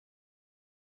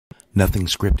Nothing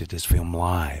Scripted is filmed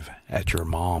live at your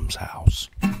mom's house.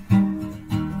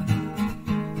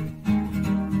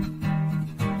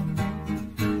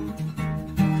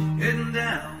 Heading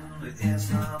down with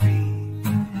Selfie.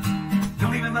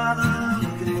 Don't even bother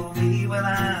looking for me. Well,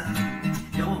 I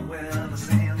don't where the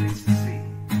sand is to see.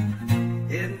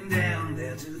 Heading down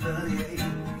there to the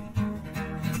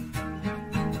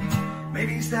 8.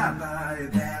 Maybe stop by a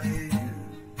valley.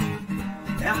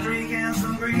 Have a drink and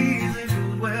some greasy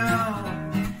food. Well,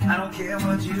 I don't care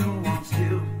what you want to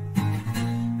do.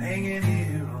 Hanging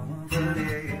here on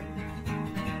 38.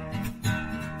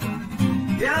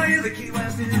 Yeah, I hear the Key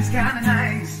West is kind of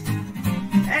nice.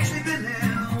 Actually been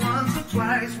there once or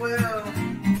twice. Well,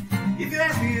 if you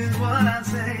ask me is what I'd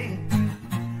say,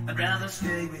 I'd rather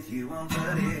stay with you on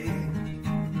 38.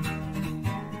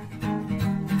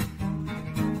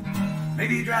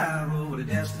 Maybe drive over to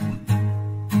Destin.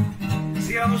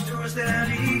 See all those tourists that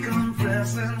are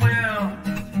decompressing. Well,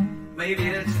 maybe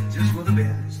it's just for the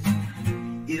best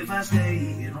if I stay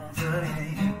here on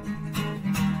 38.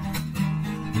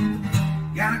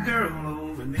 Got a girl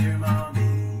over in Miramar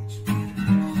Beach.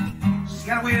 She's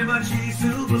got a weird, but she's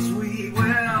super sweet. Well,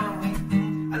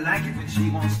 I like it when she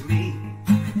wants to meet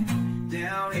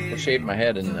down here. I shaved my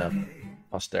head in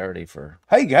posterity for.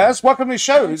 Hey guys, welcome to the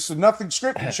show. This is Nothing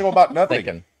Scripted, show about nothing,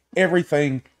 Thinking.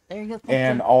 everything, There you go.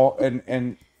 and all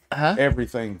and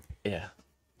everything, Yeah.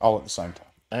 all at the same time.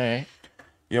 All right.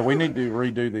 Yeah, we need to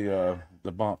redo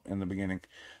the bump in the beginning.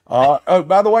 Oh,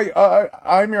 by the way,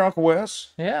 I'm your Uncle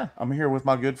Wes. Yeah. I'm here with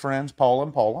my good friends Paula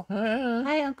and Paula.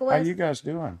 Hi, Uncle How Wes. you guys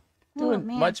doing? Doing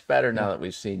man. much better now that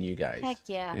we've seen you guys. Heck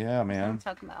yeah. Yeah, That's what I'm man.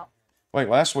 talking about. Wait,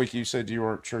 last week you said you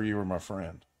weren't sure you were my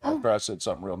friend after I said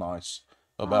something real nice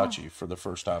about you for the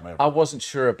first time ever. I wasn't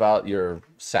sure about your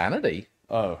sanity.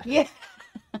 Oh, Yeah.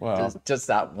 well, Just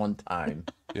that one time.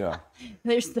 yeah.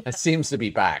 There's the. It seems to be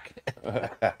back.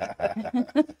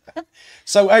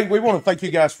 So, hey, we want to thank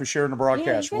you guys for sharing the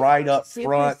broadcast you guys right were up super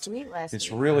front. sweet last It's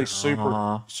week. really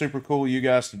super cool of you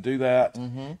guys to do that.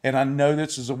 And I know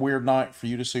this is a weird night for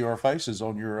you to see our faces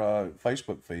on your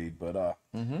Facebook feed, but,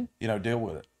 you know, deal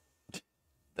with it.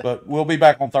 But we'll be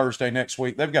back on Thursday next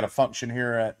week. They've got a function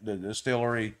here at the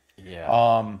distillery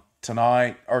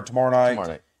tonight or tomorrow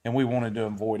night. And we wanted to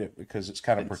avoid it because it's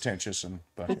kind of pretentious and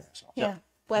so. Yeah.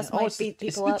 Wes Oh, might it's, beat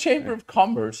it's people the up. Chamber of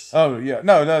Commerce. Oh yeah,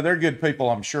 no, they're good people,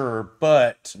 I'm sure,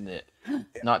 but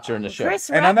Not during the show. Chris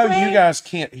and I know Rockway? you guys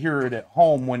can't hear it at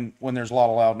home when there's a lot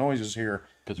of loud noises here,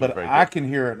 'Cause we're but very I good. can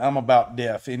hear it. And I'm about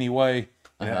deaf anyway,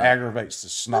 and it aggravates the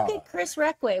snot. Look at Chris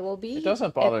Rockway will be. It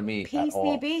doesn't bother at me at PC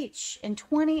all. Beach in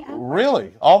 20 hours.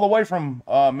 Really, all the way from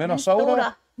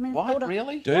Minnesota? What?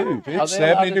 Really? Dude, Are it's they allowed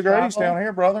 70 to degrees travel? down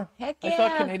here, brother. Heck I yeah.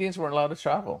 thought Canadians weren't allowed to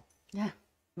travel. Yeah.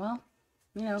 Well,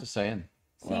 you know, Just saying.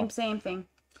 same thing.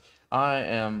 I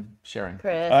am sharing.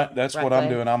 Chris. That's what I'm Rockway.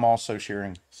 doing. I'm also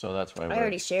sharing. So that's why I we're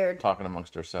already shared. talking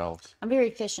amongst ourselves. I'm very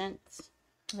efficient.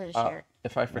 I'm ready to share.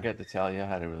 If I forget to tell you, I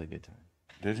had a really good time.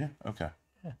 Did you? Okay.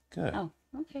 Good. Oh,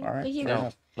 okay. All right. But you,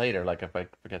 No, later, like if I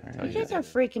forget to tell you you. guys are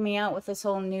freaking me out with this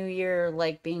whole New Year,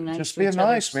 like being nice. Just to being each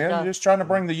other nice, man. stuff. Just trying to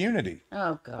bring the unity,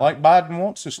 Oh God. like Biden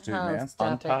wants us to, Oh, man. stop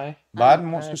it. Untie. Biden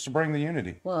Oh, wants God. us to bring the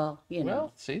unity. Well, you know.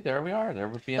 Well, see, there we are. There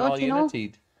we're being Don't all you know?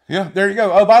 unitied. Yeah, there you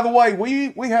go. Oh, by the way,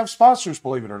 we have sponsors,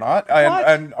 believe it or not,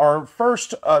 and our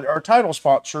first our title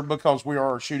sponsor, because we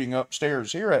are shooting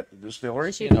upstairs here at the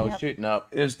distillery, You know, shooting up.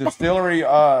 is Distillery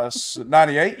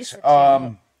 98.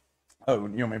 Oh, you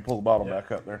want me to pull the bottle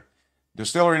back up there?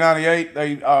 Distillery 98.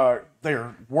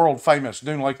 They're world famous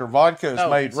Dune Laker vodka is Oh,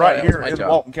 made sorry, right that was here my in job.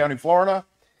 Walton County, Florida,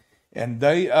 and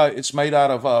it's made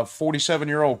out of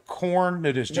 47-year-old corn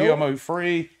that is GMO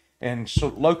free and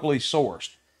locally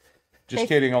sourced. Just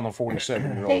kidding on the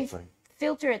 47-year-old They thing.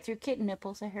 filter it through kitten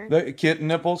nipples. I heard. The kitten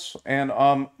nipples and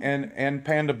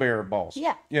panda bear balls.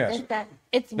 Yeah. Yes.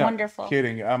 It's No, wonderful.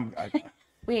 Kidding.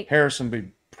 We, Harrison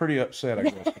be pretty upset, I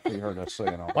guess, if he heard us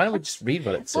saying all. Why don't we just read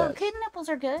what it well, says? kitten nipples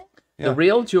are good. The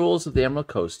real jewels of the Emerald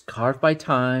Coast, carved by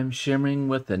time, shimmering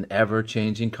with an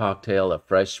ever-changing cocktail of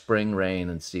fresh spring rain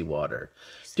and seawater.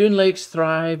 Dune Lakes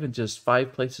thrive in just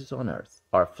 5 places on Earth.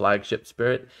 Our flagship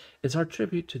spirit is our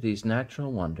tribute to these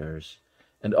natural wonders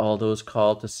and all those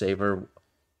called to savor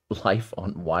life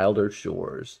on wilder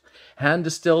shores. Hand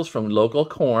distills from local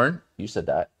corn. You said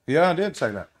that. Yeah, I did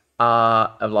say that.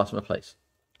 I've lost my place.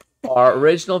 Our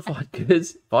original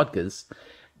vodkas,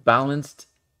 balanced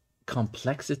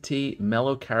complexity,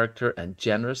 mellow character, and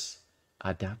generous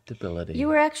adaptability. You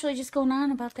were actually just going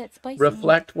on about that spicy.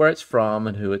 Reflect where it's from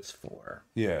and who it's for.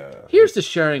 Yeah. Here's to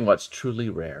sharing what's truly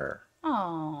rare.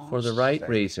 Oh. For the right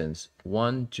reasons,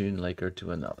 one June Laker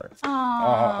to another. Oh,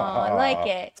 I like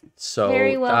it. So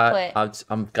Very well put.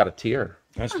 I'm got a tear.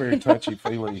 That's very touchy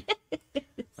feely.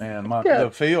 Man, the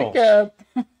feels.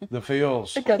 The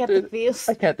feels. I got the feels.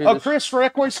 I can't do Oh, this. Chris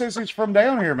Reckway says he's from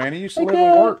down here, man. He used to live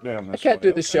and work down this I can't way. do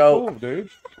the Okay, show. cool, dude.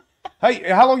 Hey,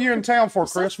 how long you in town for,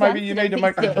 Chris? Maybe you need to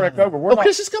make the trek over. Oh,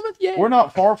 Chris is coming. Yeah. We're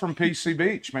not far from PC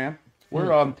Beach, man.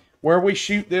 We're where we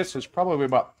shoot this is probably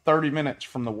about 30 minutes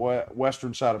from the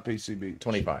western side of PC Beach.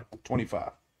 25.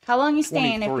 25. How long you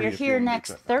staying? If 23 you're if you here wanna get next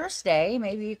that. Thursday,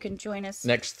 maybe you can join us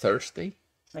Next Thursday.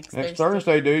 next Next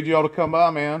Thursday, dude, you ought to come by,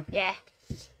 man. Yeah,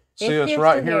 See If us you're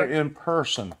right still here here. in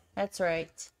person. that's right.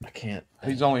 I can't.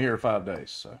 He's only here 5 days,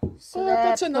 so. So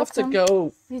That's enough to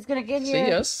go He's gonna get see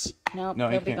here. us. Nope, No,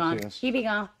 he he'll be can't gone. see us. He be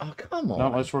gone. Oh, come on.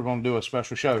 Not unless we're going to do a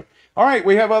special show. All right,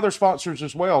 we have other sponsors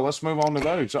as well. Let's move on to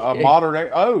those. Modern Day.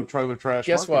 Oh, Trailer Trash.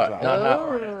 Guess what?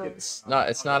 Mercantile.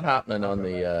 It's not happening on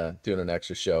the doing an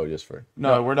extra show just for.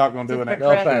 No, we're not going to do an Super extra.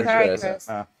 No Chris. offense, Sorry, Chris. Chris.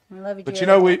 I love you, But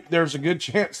dearly. you know, there's a good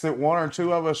chance that one or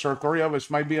two of us or three of us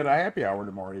may be at a happy hour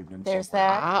tomorrow evening. There's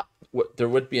somewhere. that. There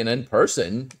would be an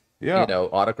in-person, Yeah.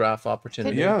 autograph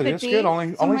opportunity. Yeah, Could it's be good.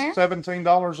 Only somewhere.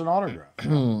 $17 an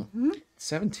autograph.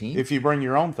 17. If you bring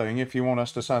your own thing, if you want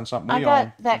us to sign something, I we got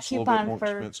own, that it's a little bit coupon more for-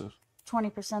 expensive.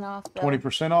 20% off. though.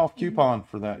 20% off coupon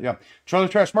for that. Yeah. Trailer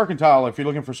Trash Mercantile. If you're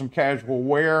looking for some casual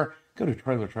wear, go to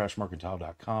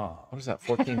trailertrashmercantile.com. What is that?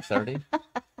 1430.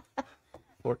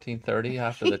 1430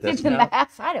 after He the did the discount.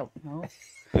 math. I don't know.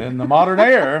 In the modern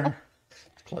air.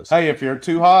 Close. Hey, if you're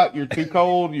too hot, you're too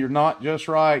cold, you're not just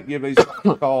right, give these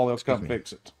a call. They'll come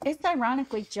fix it. It's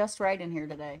ironically just right in here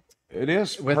today. It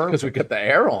is Because we perfect. got the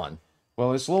air on.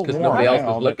 Well, it's a little 'cause warm nobody else now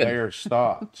was that looking. the air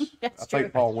stopped. I That's think true.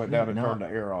 Paul went down and No. turned the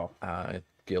air off.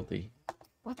 Guilty.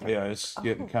 What the? Yeah, it's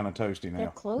getting kind of toasty They're now.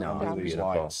 closed. No, Under it's these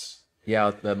beautiful. lights.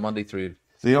 Yeah, the Monday through.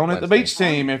 The Own It the Wednesday. Beach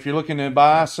team, if you're looking to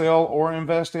buy, sell, or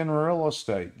invest in real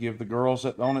estate, give the girls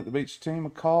at the Own It the Beach team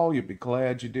a call. You'll be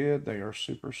glad you did. They are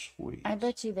super sweet. I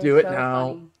bet you they're Do it so now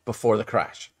funny. before the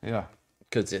crash. Yeah.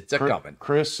 Because it's a coming.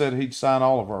 Chris said he'd sign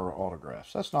all of our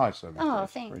autographs. That's nice of him. Oh,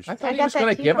 Chris. thanks. Appreciate I it. thought I he got was that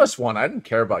going to give coupon. us one. I didn't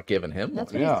care about giving him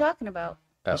That's one. what Yeah. he's talking about.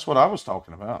 That's what I was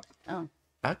talking about. Oh,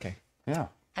 Okay. Yeah.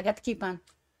 I got the coupon.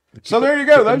 So there you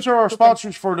go. Those are our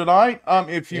sponsors for tonight.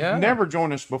 If you've Yeah. never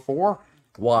joined us before,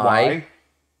 Why?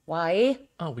 Why?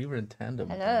 Oh, we were in tandem.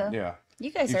 Hello. Yeah.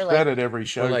 You guys You've are said like, it every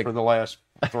show like- for the last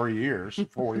 3 years,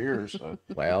 4 years. So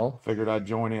Well, figured I'd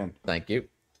join in. thank you.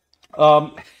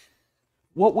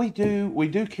 What we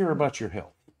do care about your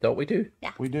health. Don't we do?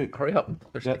 We do. Hurry up.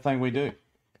 That thing we do.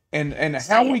 And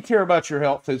how we care about your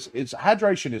health is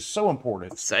hydration is so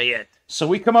important. Say it. So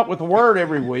we come up with a word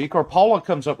every week, or Paula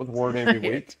comes up with a word every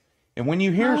week. And when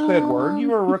you hear said word,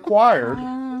 you are required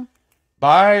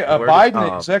by a word is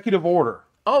Biden executive order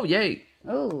Oh, yay.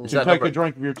 oh, to that take number- a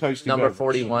drink of your tasty Number beverage.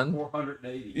 41.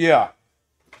 480. Yeah.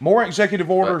 More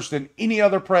executive orders than any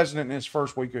other president in his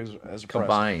first week as a president.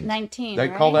 Combined. 19. They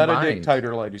right? call that a Combined.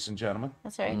 dictator, ladies and gentlemen.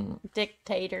 That's right.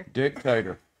 Dictator.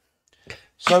 Dictator.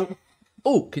 So,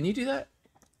 Oh, can you do that?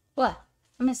 What?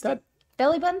 I missed it.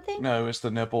 Belly button thing? no, it's the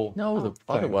nipple. No, the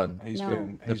other thing. one. He's No.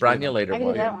 been The he's granulator I can do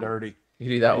one. that being one. dirty. You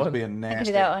do that He's one? being I can nasty.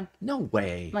 do that one. No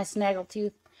way. My snaggle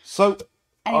tooth. So,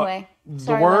 Anyway. the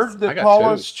sorry, word Les. I that got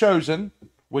Paula's chosen,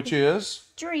 which is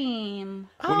Dream.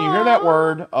 when you hear that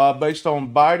word, based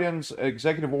on Biden's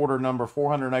executive order number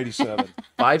 487,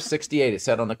 568, it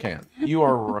said on the can. you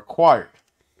are required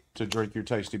to drink your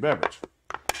tasty beverage.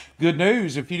 Good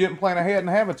news, if you didn't plan ahead and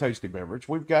have a tasty beverage,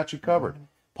 we've got you covered.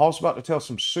 Paul's about to tell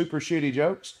some super shitty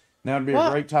jokes. Now would be a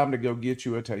great time to go get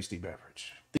you a tasty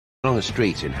beverage. On the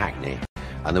street in Hackney,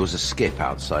 and there was a skip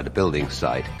outside a building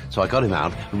site. So I got him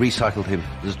out and recycled him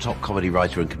as a top comedy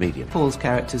writer and comedian. Paul's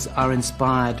characters are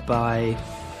inspired by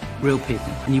real people,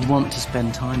 and you want to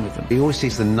spend time with them. He always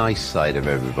sees the nice side of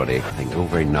everybody. I think they're all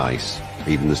very nice,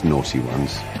 even the naughty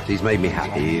ones. He's made me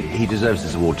happy. He deserves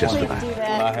this award just for Please that. do When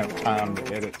that. I have time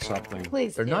to edit something.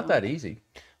 Please They're do. not that easy.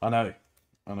 I know.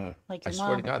 Like I your swear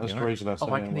mom. to God. That's they the aren't. reason I say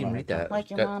Oh, I it can't when even I read have that. Like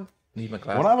your Got- mom. Need my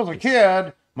glasses. When I was a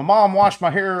kid, my mom washed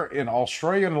my hair in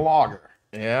Australian lager.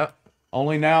 Yeah.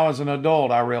 Only now as an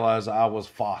adult, I realized I was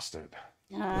fostered,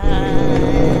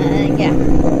 Yeah.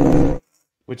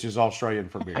 which is Australian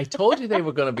for beer. I told you they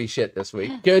were going to be shit this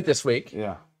week. Good this week.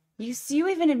 Yeah. You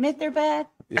even admit they're bad?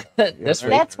 This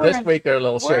week. That's This where- week they're a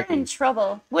little We're shaky. in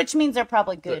trouble. Which means they're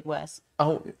probably good, Wes.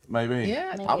 Oh, Maybe.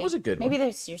 yeah. Maybe. That was a good Maybe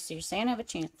one. you're saying I have a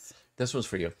chance. This one's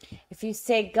for you. If you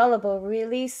say gullible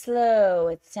really slow,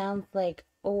 it sounds like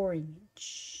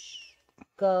orange.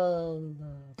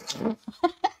 Gullible.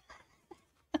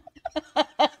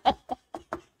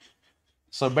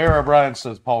 So Bear O'Brien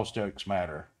says Paul's jokes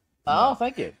matter. Oh,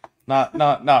 thank you.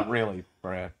 Not really,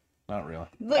 Brad. Not really.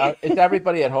 Look, Is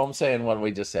everybody at home saying what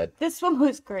we just said? this one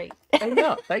was great. I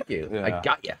know. Thank you. Yeah. I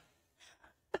got you.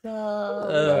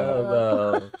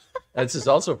 Oh. This is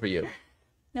also for you.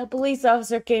 A police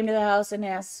officer came to the house and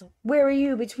asked, "Where were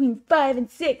you between 5 and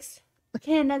 6?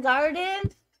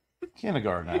 Kindergarten?"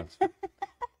 Kindergarten hours.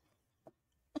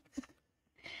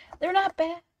 They're not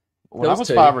bad. When I Those was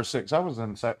two. 5 or 6, I was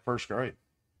in first grade.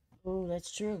 Oh,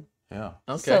 that's true. Yeah.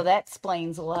 Okay. So that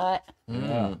explains a lot.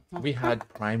 We had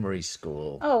primary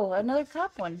school. Oh, another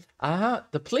cop one.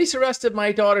 The police arrested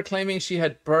my daughter claiming she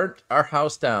had burnt our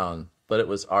house down, but it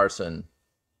was arson.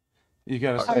 You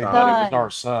got to Our say that son. it was our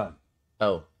son.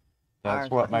 Oh. That's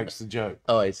what makes the joke.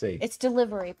 Oh, I see. It's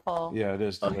delivery, Paul. Yeah, it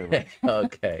is delivery.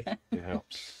 Okay. It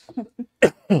helps.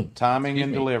 Timing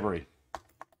and delivery.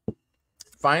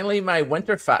 Finally, my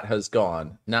winter fat has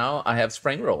gone. Now I have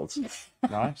spring rolls.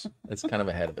 Nice. It's kind of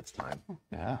ahead of its time.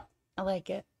 Yeah. I like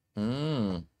it.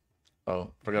 Oh,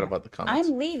 forgot about the comments.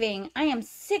 I'm leaving. I am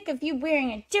sick of you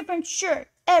wearing a different shirt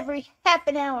every half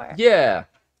an hour. Yeah.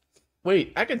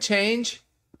 Wait, I can change.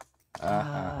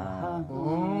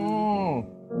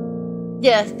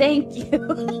 Yeah, thank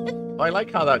you. I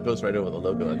like how that goes right over the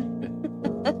logo.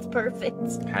 That's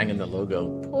perfect. Hanging the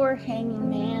logo. Poor hanging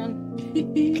man.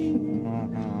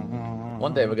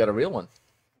 One day we got a real one.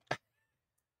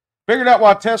 Figured out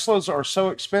why Teslas are so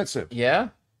expensive. Yeah?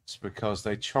 It's because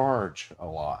they charge a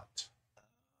lot.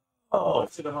 Oh. I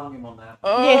should have hung him on that.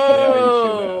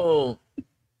 Oh.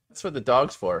 That's what the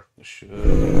dog's for. Should.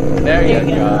 There you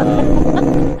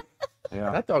go.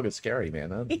 Yeah. That dog is scary,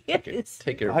 man. Yes.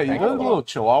 Take your Hey, ankle those off. little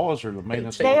chihuahuas are the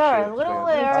meanest. They little are shits, a little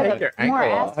man. Take your more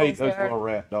ankle off. assholes. I hate those there. little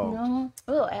rat dogs. No,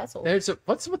 little assholes.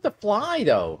 What's with the fly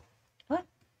though?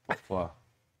 Well,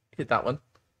 Hit that one.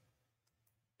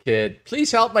 Kid,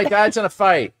 please help, my dad's in a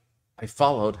fight. I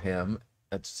followed him.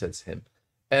 That says him.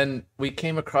 And we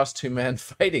came across two men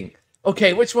fighting.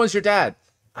 Okay, which one's your dad?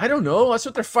 I don't know. That's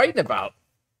what they're fighting about.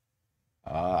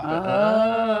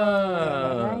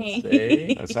 Nice.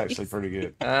 See? that's actually pretty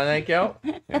good. Thank you.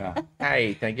 Yeah.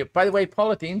 Hey, thank you. By the way,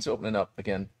 Paula Dean's opening up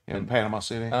again. In Panama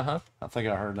City. Uh-huh. I think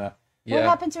I heard that. What Yeah.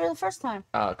 happened to her the first time?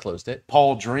 Closed it.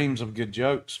 Paul dreams of good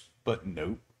jokes, but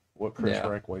nope. What Chris Yeah.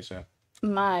 Reckway said.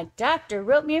 My doctor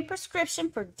wrote me a prescription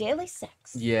for daily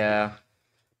sex, Yeah.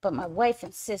 but my wife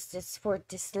insists it's for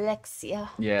dyslexia.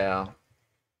 Yeah.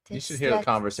 You should hear the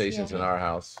conversations in our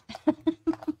house.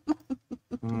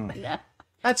 Yeah.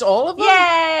 That's all of them?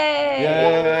 Yay!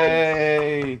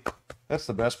 Yay! That's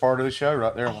the best part of the show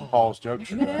right there when Paul's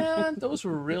jokes are done. Man, those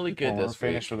were really good Well, we're this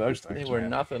finished week. with those things. They were man.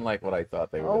 nothing like what I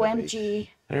thought they were gonna be. OMG.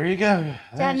 There you go. John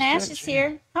That's Nash it. is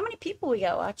here. How many people we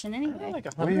got watching anyway? Like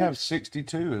We 100? have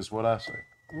 62 is what I say.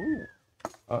 Ooh.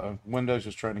 Uh-oh. Windows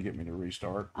is trying to get me to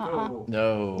restart. No.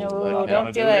 No, Like,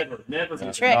 don't do it. Never. It's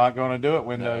a trick. Not going to do it,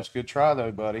 Windows. Good try,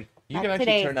 though, buddy. You Not can actually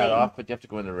today, turn that Satan. off, but you have to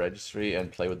go in the registry and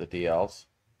play with the DLs.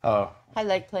 Oh. I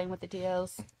like playing with the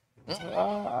DLs.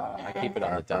 I keep it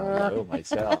on the down low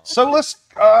myself. So let's,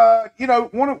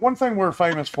 one thing we're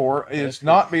famous for is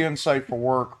not being safe for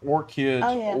work or kids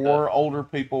Oh, yeah. or older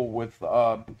people with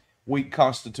weak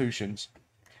constitutions.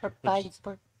 For Biden's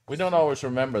birth. We don't always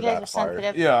remember You guys are that part.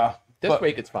 sensitive. Yeah. This but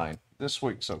week it's fine. This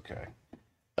week's okay.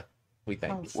 We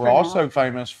think. Oh, We're also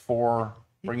famous for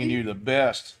bringing you the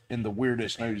best in the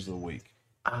weirdest news of the week.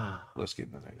 Let's get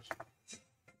in the news.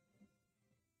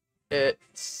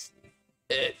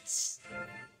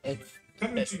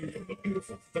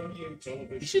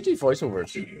 You should do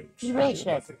voiceovers. You really should.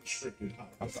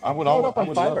 I would. Throw it up on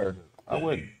love Fiverr. to. I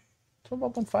would. Throw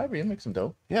up on Fiverr, you make some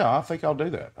dough. Yeah, I think I'll do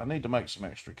that. I need to make some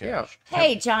extra cash.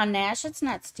 Hey, John Nash, it's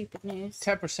not stupid news.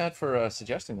 10% for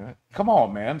suggesting that. Come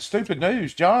on, man. Stupid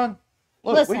news, John.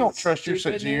 Look, Listen, we don't trust your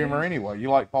stupid sense of humor news. anyway. You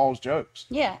like Paul's jokes.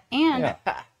 Yeah, and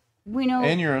Yeah. we know.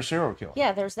 And you're a serial killer.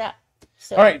 Yeah, there's that.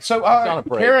 So, All right, so on a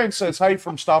break. Karen says, hey,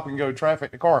 from stop and go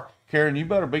traffic the car. Karen, you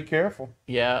better be careful.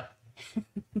 Yeah.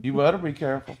 You better be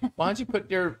careful. Why don't you put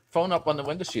your phone up on the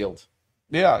window shield?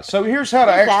 Yeah, so here's how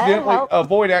to Does that accidentally help?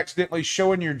 avoid accidentally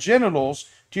showing your genitals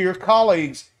to your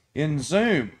colleagues in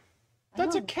Zoom.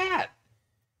 That's a cat.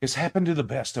 It's happened to the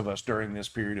best of us during this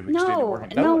period of extended no,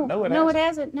 working. no, it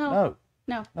hasn't. No,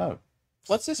 No.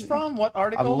 What's this from? What I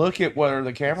article? look at where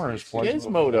the camera is placed.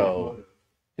 Gizmodo.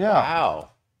 Yeah. Wow.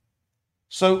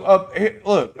 So,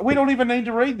 look, we don't even need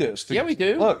to read this. Yeah, we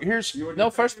do. Look, here's No,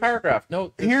 first paragraph.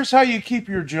 No. here's how you keep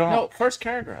your junk No, first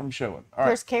paragraph. from showing. All right.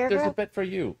 first There's a paragraph. bit for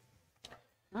you.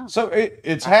 So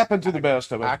it's happened to the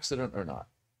best of us. Accident or not.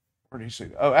 Where do you see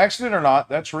that? Oh, accident or not,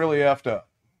 that's really effed up.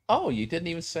 Oh, you didn't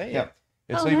even say Yeah. it.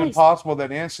 It's Oh, even nice. possible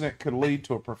that an incident could lead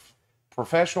to a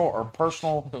professional or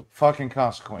personal fucking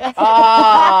consequence.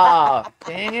 Ah,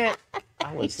 dang it!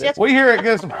 We here at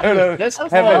Gizmodo This- have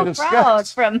so been proud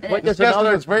discussed. from Wait, there's Discussing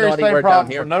another this very naughty same word down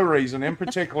problem here. for no reason, in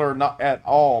particular, not at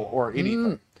all or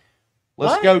anything.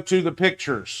 Let's What? go to the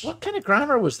pictures. What kind of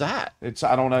grammar was that?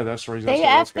 I don't know. That's the reason. I They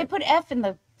said let's they go. put F in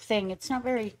the thing. It's not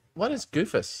very What is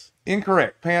goofus?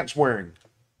 Incorrect. Pants wearing.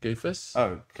 Goofus?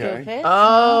 Okay. goofus.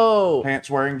 Oh. Pants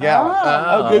wearing gallant.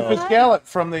 Oh. Goofus gallant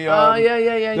from the Oh, yeah.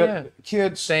 the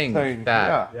kids Thing, thing.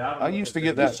 that. Yeah. I used to get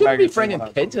You that. shouldn't be magazine bringing when I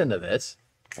was kids little. into this.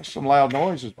 That's some loud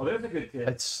noises. Well, there's a good kid.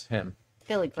 It's him.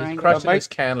 Billy He's Grinder. crushing Make- his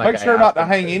can like Make I sure not asked to him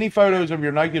hang any photos of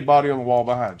your naked body on the wall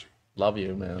behind you. Love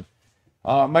you, man.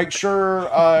 Make sure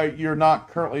you're not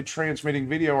currently transmitting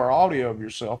video or audio of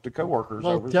yourself to coworkers.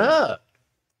 Well, over Zoom. duh.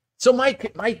 So my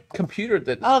computer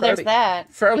that is Oh, there's fairly,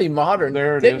 that. fairly modern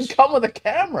There it didn't is. come with a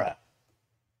camera,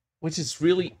 which is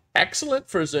really excellent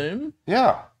for Zoom.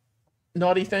 Yeah.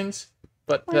 Naughty things,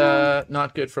 but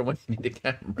not good for when you need a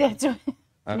camera. That's what,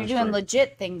 That you're is doing true.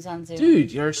 legit things on Zoom.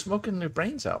 Dude, you're smoking their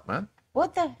brains out, man.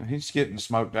 What the? He's getting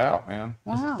smoked out, man.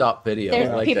 Wow. Stop video. There's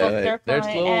like people that. circling There's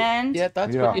little, and- yeah,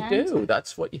 that's Yeah. what you do.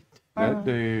 That's what you That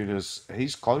dude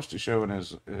he's close to showing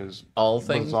his all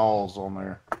things. balls on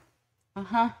there.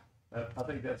 Uh-huh. I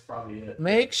think that's probably it.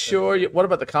 Make sure you. What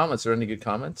about the comments? Are there any good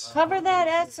comments? Cover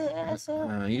that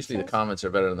Usually the comments are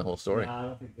better than the whole story. No, I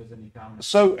don't think there's any comments.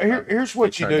 So here's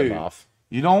what you Turn them do. off.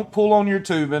 You don't pull on your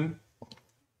tubing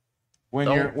when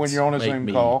Don't you're on a make Zoom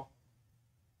me call.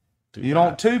 Do You that.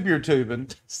 don't tube your tubing.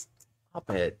 Stop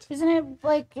it. Isn't it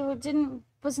like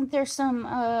wasn't there some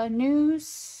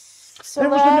news? There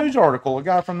was a celeb? news article. A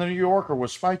guy from the New Yorker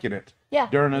was spanking it Yeah.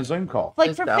 during a Zoom call.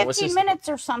 Like for That was 15 his- minutes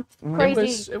or something It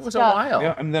crazy. was a stuff. while.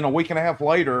 Yeah, and then a week and a half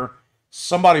later,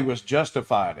 somebody was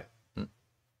justified it.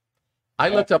 I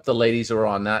looked up the ladies who were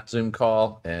on that Zoom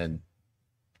call, and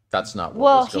that's not what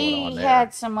Well, was going on he there.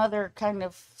 had some other kind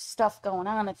of stuff going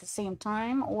on at the same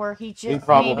time, or he just He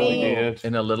probably maybe. did.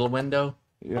 In a little window.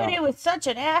 But Yeah. it was such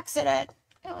an accident.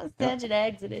 It was such an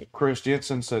accident. Chris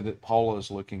Jensen said that Paula is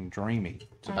looking dreamy.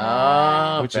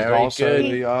 Oh, Which is very also good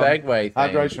the, segue thing.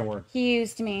 Hydration word. He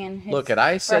used me in his Look,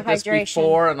 I said for this hydration.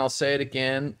 before, and I'll say it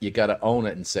again. You got to own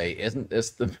it and say, "Isn't this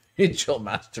the Mutual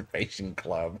Masturbation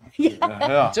Club?"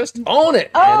 Yeah. Just own it.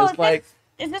 Oh, man. It's like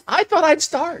is this I thought I'd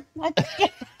start.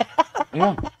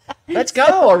 Yeah. Let's go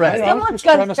already. Yeah. someone's just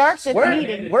got trying to to start this We're,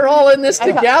 meeting? we're all in this I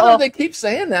got- together. oh. They keep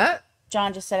saying that.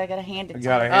 John just said I got to hand it I to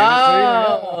gotta you. hand it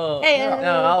to you. Oh, Hey,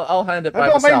 no, I'll hand it That by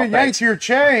don't mean myself. to yank Thanks. your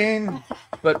chain.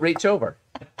 But reach over.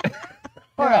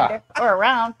 Or Yeah. under, or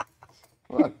around.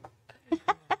 Look,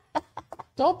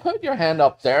 Don't put your hand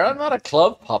up there. I'm not a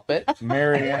glove puppet.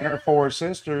 Mary and her four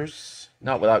sisters.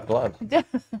 Not without gloves.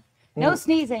 No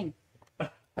sneezing.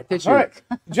 I did All right.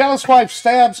 Jealous wife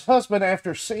stabs husband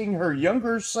after seeing her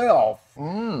younger self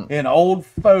in old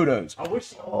photos. I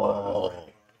wish.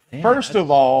 First of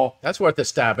all, That's worth the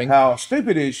stabbing. how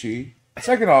stupid is she?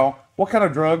 Second of all, what kind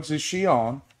of drugs is she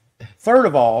on? Third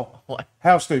of all, What?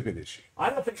 how stupid is she? I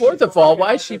don't think. Fourth she's of all, gonna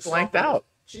why is recognize she herself blanked in this- out?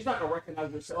 She's not gonna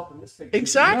recognize herself in this picture.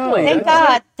 Exactly. Thank That's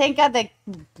God. Thank God they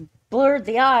blurred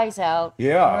the eyes out.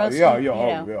 Yeah, Or else yeah, you yeah,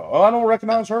 know. oh, yeah. Oh, I don't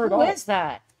recognize her at Who all. is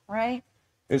that? Right?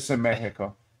 It's in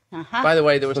Mexico. Uh-huh. By the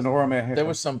way, there was Sonora, Mexico. there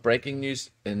was some breaking news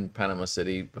in Panama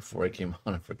City before I came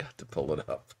on. I forgot to pull it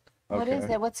up. What is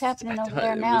Okay. it? What's happening over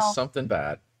there It now? was something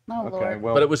bad, Oh, Okay, Lord.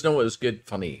 well, but it was good,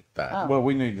 funny, bad. Oh. well,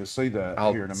 we need to see that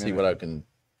I'll here in a minute. see what I can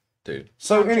do.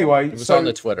 So anyway, It was so on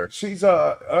the Twitter. She's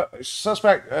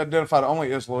suspect identified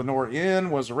only as Lenore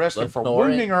N was arrested for Lenore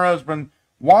wounding her husband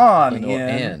Juan Lenore N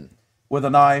N. with a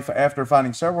knife after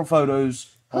finding several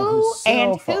photos on Who his cell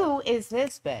and phone. who is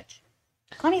this bitch?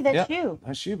 Honey, that's Yeah, you.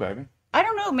 that's you, baby. I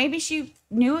don't know. Maybe she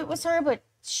knew it was her, but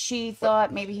she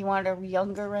thought maybe he wanted a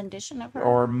younger rendition of her.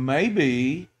 Or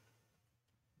maybe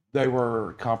they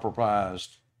were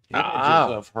compromised images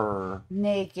Ah. of her.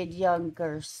 Naked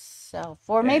younger self.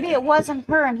 Or maybe it wasn't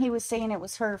her and he was saying it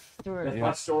was her through That's her.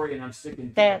 my story, and I'm sticking.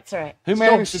 to it. That's right. Who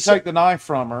managed to take the knife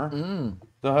from her, Mm.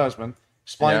 the husband,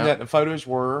 explained Yeah. that the photos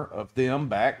were of them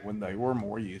back when they were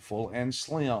more youthful and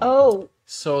slim. Oh,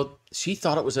 So she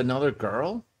thought it was another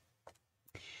girl.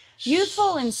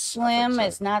 youthful and slim so.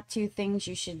 is not two things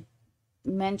you should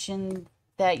mention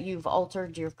that you've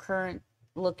altered your current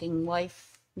looking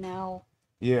wife now.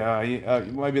 Yeah,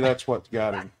 maybe that's what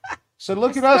got him. So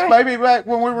look at us, baby, back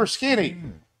when we were skinny.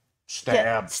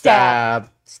 Stab. Stab.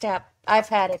 Stab. I've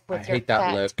had it I with your hate that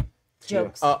fat look.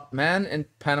 jokes. Man in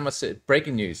Panama City.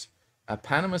 Breaking news: a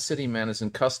Panama City man is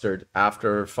in custard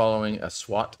after following a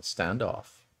SWAT standoff.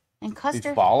 And He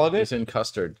custard followed He's it. in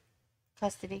custard.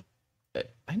 custody.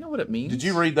 I know what it means. Did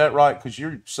you read that right? Because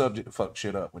you're subject to fuck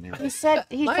shit up when you read. He said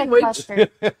Language.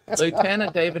 custard.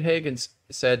 Lieutenant David Higgins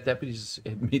said deputies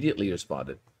immediately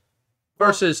responded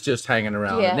versus just hanging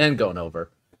around and then going over.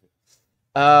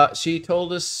 She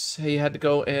told us he had to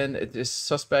go in. This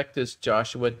suspect is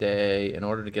Joshua Day. In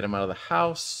order to get him out of the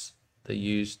house, they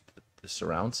used the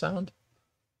surround sound.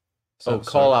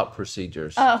 Call out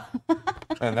procedures. Oh.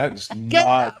 And that's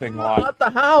nothing like Out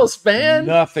the house, man.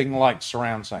 nothing like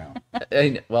surround sound.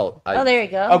 Well, Oh, there you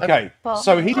go. Okay, Paul.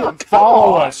 so he didn't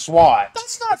follow a SWAT.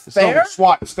 That's not So fair.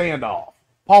 SWAT standoff.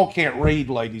 Paul can't read,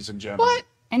 ladies and gentlemen. What?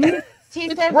 And he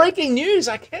It's said, breaking news.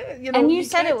 I can't. You know. and you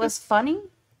said can't it was funny.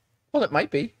 Well, it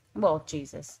might be. Well,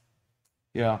 Jesus.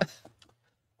 Yeah.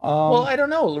 Well, I don't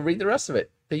know. Read the rest of it.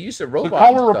 They used a The robot.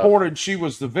 caller and stuff. reported she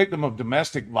was the victim of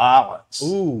domestic violence.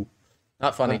 Ooh,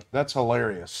 not funny. That's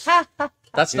hilarious.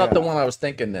 That's not Yeah. the one I was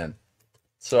thinking then.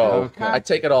 So Okay. I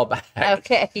take it all back.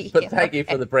 Okay. But thank you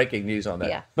for the breaking news on that.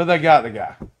 Yeah. But they got the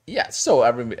guy. Yeah. So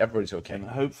everybody's okay. And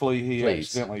hopefully he Please.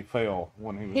 accidentally fell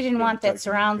when he was. He didn't want taken that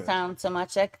surround to- sound so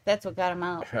much. That's what got him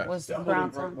out. Was the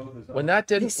surround sound. When that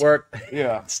didn't work,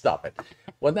 Yeah. stop it.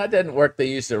 When that didn't work, they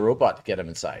used a robot to get him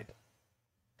inside.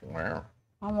 Wow.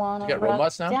 I want You to got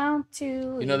robots now? down to.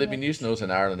 You know they've been using those in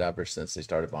Ireland ever since they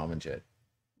started bombing shit.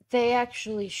 They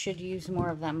actually should use more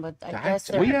of them, but I That's- guess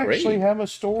they're. We Agree. actually have a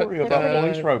story But- about but-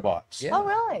 police robots. Yeah. Oh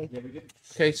really? Yeah, we did.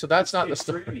 Okay, so that's not the It's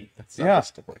story. dreamy. That's not Yeah. the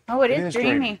story. Oh, it It is is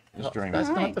dreamy. It's dreamy. That's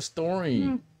not Alright. the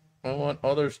story. I want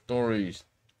other stories,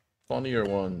 funnier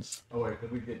ones. Oh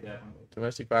wait, we did that one.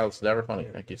 Domestic violence is never funny.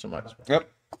 Thank you so much. Yep.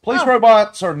 Police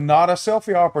robots are not a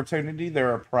selfie opportunity.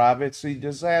 They're a privacy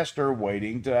disaster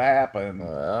waiting to happen.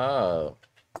 Oh,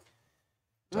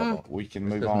 We can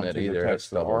this move isn't on it to the either. text It's of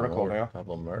the double article murder. now.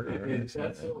 Double murder. That's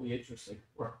really interesting.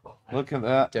 Look at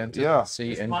that. Dentist Yeah.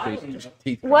 see It's increased smiling.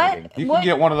 teeth What? grinding. You What? can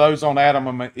get one of those on Adam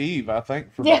and Eve, I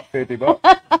think, for Yeah. about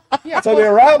 $50. So the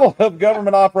arrival of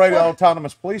government-operated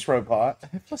autonomous police robot.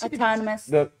 Autonomous.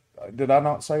 Did I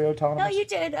not say autonomous? No, you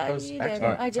did. was You did.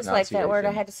 excellent I just like that word.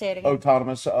 I pronunciation. had to say it again.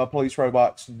 Autonomous police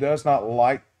robots does not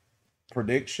like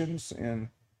predictions, and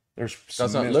there's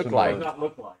Does some not look missing like. words. Not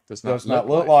look like. Does Not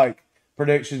look like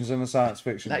predictions in the science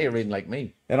fiction. Now you're reading like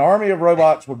me. An army of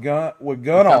robots with gun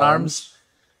Gun arms arms.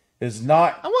 is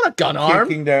not I want a gun arm.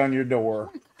 kicking down your door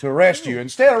to arrest you.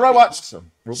 Instead, a robot's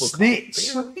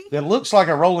snitch that looks like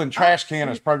a rolling trash can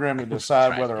is programmed to decide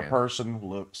Trash whether a can. person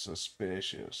looks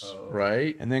suspicious.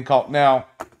 Right? And then call. Now,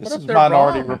 this What if is they're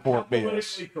Minority wrong? Report How BS.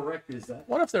 politically correct is that?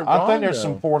 What if they're I wrong? think there's though?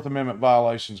 some Fourth Amendment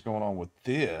violations going on with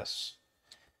this.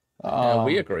 Yeah,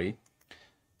 we agree.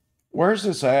 Where's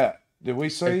this at? Did we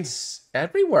see? It's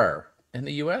everywhere in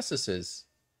the U.S. This is.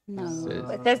 No,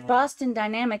 but that's Boston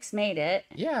Dynamics made it.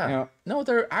 Yeah. Yeah. No,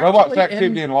 they're actually Robots activity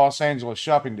in, in Los Angeles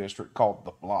shopping district called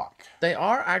The Block. They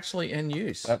are actually in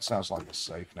use. That sounds like a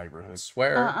safe I neighborhood.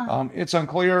 swear. It's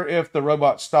unclear if the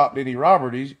robot stopped any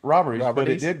robberies, but it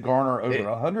Robberies? did garner over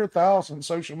 100,000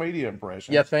 social media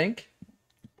impressions You think?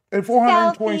 and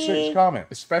 426 Selfie.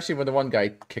 comments. Especially when the one guy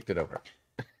kicked it over.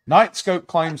 Nightscope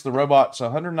claims the robot's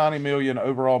 190 million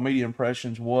overall media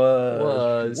impressions was,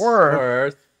 Was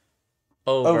worth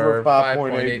over 5.8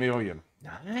 5.8 million.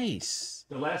 Nice.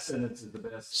 The last sentence is the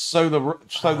best. So the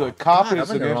cop God, is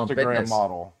I'm an in the wrong Instagram business.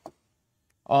 model.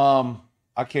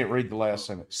 I can't read the last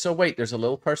sentence. So wait, there's a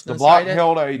little person The inside Block it?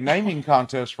 held a naming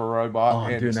contest for a robot Oh,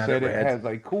 I'm and doing that said at it Red. has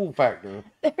a cool factor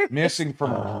missing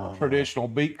from traditional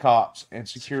beat cops and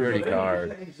security Security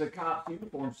guards. guard. Change the cop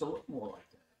uniforms to look more like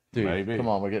that. Dude, Maybe. come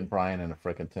on, we're getting Brian in a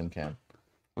freaking tin can.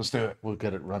 Let's do it. We'll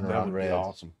get it running That around would be red.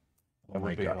 awesome. Oh That my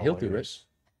would be God, he'll do it. hilarious.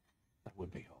 That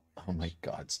would be. Oh my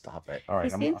God, stop it. All right, He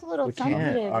seems a little we can't.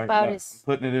 sensitive all right, about I'm his.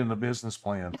 putting it in the business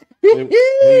plan. He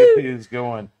is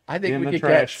going. I think in we the could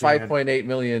get trash can. 5.8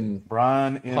 million.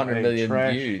 Brian in 100 a million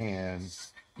trash views. can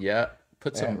Yeah,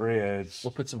 put at some. Reds.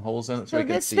 We'll put some holes in it so So we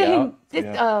can this see thing, out. this,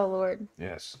 Yeah. oh Lord,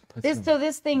 Yes. Put this some so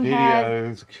this thing has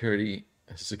Videos.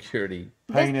 security.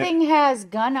 Paint this it. thing has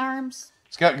gun arms.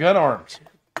 It's got gun arms.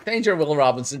 Danger, Will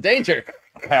Robinson, danger.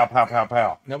 Pow, pow, pow,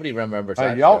 pow. Nobody remembers Hey,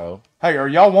 that y'all. show. Hey, are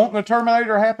y'all wanting the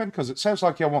Terminator to happen? Because it sounds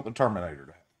like y'all want the Terminator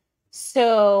to happen.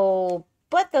 So,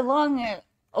 but the long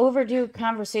overdue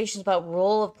conversations about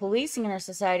role of policing in our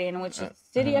society, in which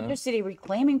city after city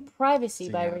reclaiming privacy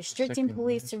by restricting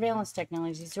police surveillance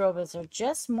technologies, these robots are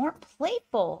just more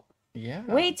playful. Yeah.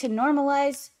 Way to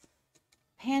normalize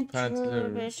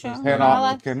panturbition.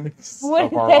 Panopticon What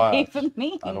of does our that lives. even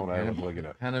mean? I don't know. Let's look it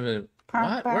up. Kind of a.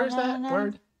 What? Where's that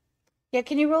word? Yeah,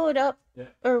 can you roll it up? Yeah.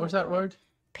 Or Where's that word?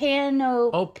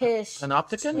 Panopish.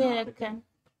 Panopticon?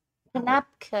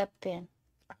 Panopticon.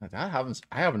 I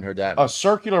haven't heard that. A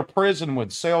circular prison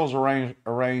with cells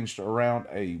arranged around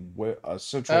a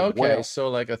central Okay, well. so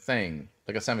like a thing,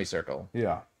 like a semicircle,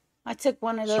 Yeah, I took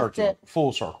one of those circular, to.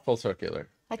 full circle. full circular.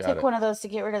 I Got took it. one of those to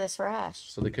get rid of this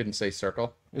rash. So they couldn't say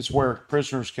circle. It's where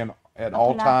prisoners can at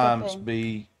all not times flipping.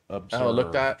 be observed. Oh,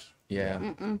 looked at.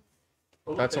 Yeah.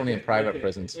 Well, That's look, only in it- private it-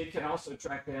 prisons. It can also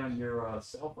track down your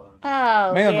cell phone.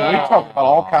 Oh, Man, yeah. we talk about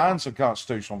all kinds of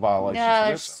constitutional violations. No, Yes,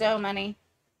 there's sir. so many.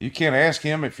 You can't ask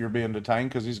him if you're being detained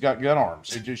because he's got gun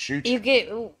arms. He just shoots You you.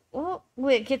 get well,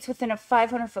 it gets within a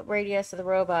 500-foot radius of the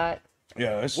robot.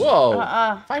 Yeah, it's, Whoa,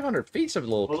 Uh-uh. 500 feet's a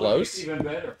little Well, look, close. it's even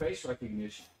better. Face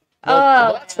recognition.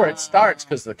 Well, that's where it starts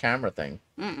because the camera thing.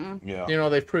 yeah, You know,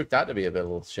 they've proved that to be a bit a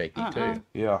little shaky too.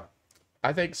 yeah.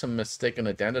 I think some mistaken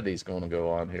identity is going to go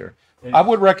on here. I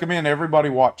would recommend everybody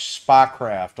watch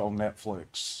Spycraft on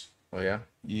Netflix. Oh yeah.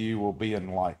 You will be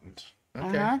enlightened.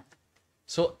 Okay. Uh-huh.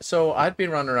 So I'd be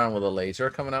running around with a laser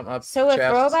coming up my So if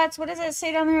chest. robots, what does it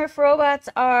say down there? If robots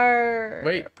are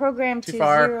Wait, programmed too to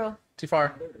far. zero. Too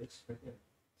far. There it is. Right there.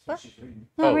 That's What? what she's reading.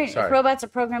 No, Oh, read it. sorry. If robots are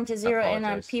programmed to zero in on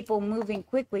apologize. people moving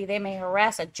quickly, they may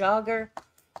harass a jogger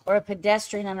or a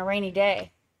pedestrian on a rainy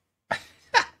day.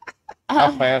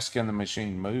 How fast can the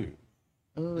machine move?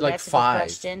 Ooh, Like that's a good 5.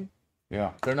 question.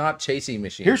 Yeah. They're not chasing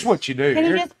machines. Here's what you do. Can you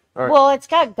Here- just? all right. Well, it's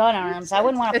got gun arms. I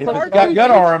wouldn't want to It's put hard it. to got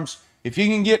gun arms. If you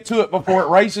can get to it before it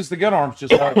raises the gun arms,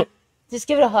 just hug it. Just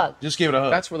give it a hug. Just give it a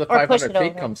hug. That's where the Or push 500 it feet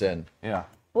over. comes in. Yeah.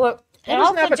 Well, Why and doesn't it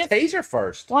also have a just taser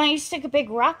first? why don't you stick a big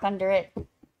rock under it?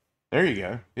 There you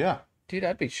go. Yeah. Dude,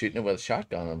 I'd be shooting it with a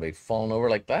shotgun and be falling over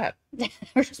like that.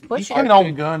 Or just You push can't it.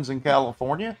 own guns in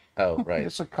California. Oh, right.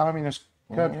 It's a communist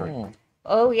country. Oh.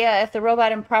 Oh yeah, if the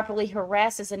robot improperly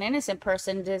harasses an innocent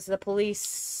person, does the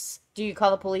police? Do you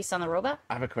call the police on the robot?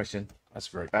 I have a question. That's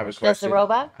a great. I have a question. Does the question.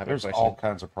 robot? I have There's a question. all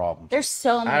kinds of problems. There's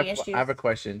so many I issues. have a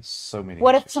question. So many.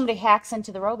 What if issues. somebody hacks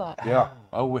into the robot? Yeah.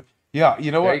 Oh, yeah.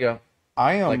 You know There what? you go.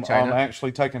 I am Like China?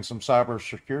 actually taking some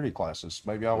cybersecurity classes.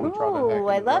 Maybe I will try to hack Ooh,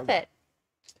 I into the love robot. it.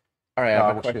 All right, No, I I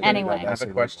have a was question. kidding. Anyway. I have That's a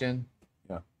illegal. question.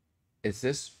 Yeah. Is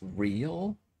this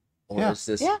real or Yeah. is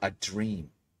this Yeah. a dream?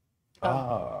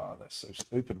 Ah, that's so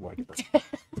stupid. Waker.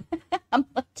 I'm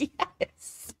like,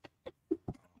 yes.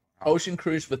 Ocean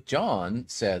Cruise with John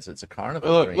says it's a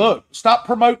carnival Look, dream. look. Stop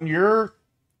promoting your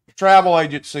travel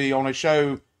agency on a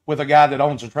show with a guy that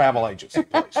owns a travel agency.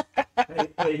 Please.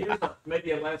 Hey, here's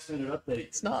maybe a last minute update.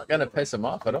 It's not going to piss him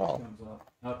off at all. Comes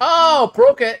up. Oh,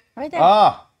 broke it. Right there.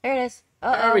 Ah, There it is.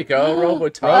 Uh-oh. There we go.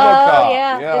 Robotop. Oh RoboCop,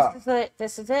 yeah. yeah. This is it.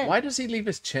 This is it. Why does he leave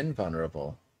his chin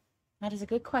vulnerable? That is a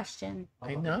good question.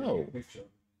 I know.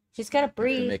 She's got to To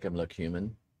breathe. make him look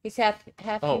human. He's half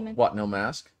Oh, human. what? No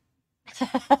mask?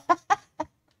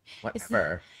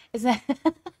 Whatever. Is that?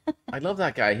 I love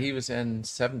that guy. He was in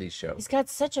 70s show. He's got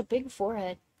such a big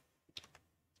forehead.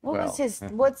 What was Well, his?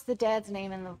 What's the dad's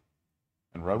name in the?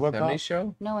 and 70s RoboCop.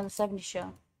 show? No, in the '70s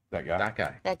show. That guy. That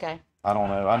guy. That guy. I don't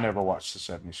know. I never watched the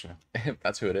 '70s show.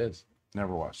 That's who it is.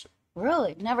 Never watched it.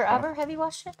 Really? Never ever? Have you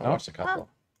watched it? I watched a couple.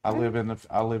 I live in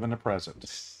the present.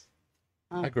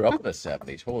 I grew up in the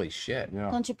 70s. Holy shit. Yeah.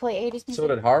 Don't you play '80s music? So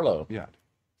did Harlow. Yeah.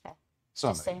 Okay.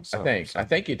 Some. Just saying. I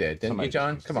think you did, didn't Some you,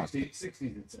 John? 80s. Come on. 60s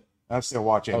and 70s. I still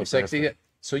watch Andy Oh, 60. Griffith.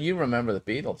 So you remember the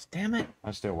Beatles? Damn it.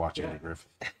 I still watch Andy Griffith.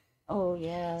 Oh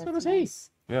yeah. So that's does he. nice.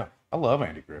 Yeah, I love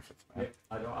Andy Griffith. Yeah, Man.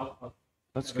 I don't.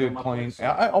 That's Have it on good, my clean. list.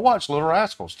 I watch Little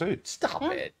Rascals too. Stop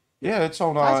Yeah. it. Yeah, it's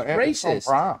on. That's it's on racist.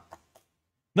 Prime.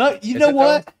 No, you Is know it,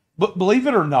 what? But believe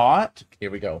it or not, Here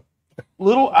we go.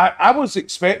 I was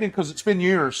expecting because it's been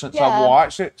years since Yeah. I've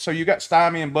watched it. So you got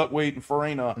Stymie and Buckwheat and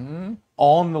Farina Mm-hmm.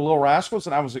 on the Little Rascals,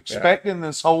 and I was expecting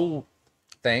this whole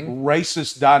Thing.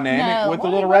 racist dynamic No. with the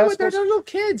Why- Little why would Rascals. They're little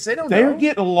kids. They don't They're know.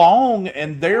 getting along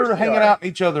and they're they hanging are. out in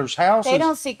each other's houses. They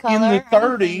don't see color in the or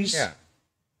anything. 30s. Yeah.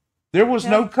 There was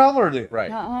no color then. Right.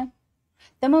 Uh-uh.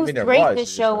 The most there great was, this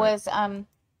it's show just was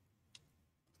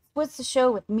what's the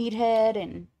show with Meathead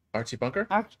and Archie Bunker?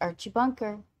 Archie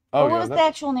Bunker? Oh, what yeah, was that- the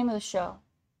actual name of the show?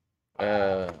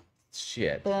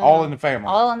 Shit. All in the Family.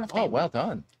 All in the Oh, family. well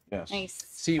done. Yes. Nice.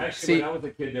 See, Actually, when I was a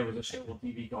kid, there was a show on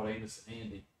TV called Amos and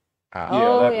Andy. Yeah,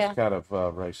 Oh, that yeah. was kind of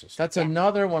racist. that's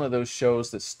another one of those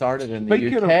shows that started in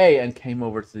Speaking the of- UK and came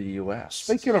over to the US.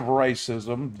 Speaking of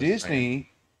racism, Disney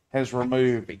has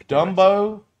removed Speaking of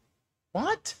Dumbo,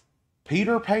 What?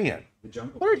 Peter Pan, The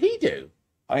Jungle. What did he do?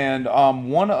 and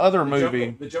one other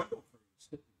movie. The Jungle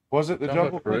Cruise. Was it the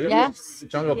Jungle Cruise? Yeah. The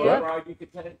Jungle Jungle Book? ride you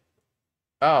could take.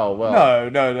 Oh, well.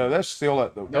 No. That's still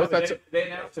at the. No, that's they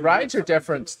announced a rides are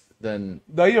different than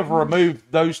They have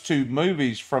removed those two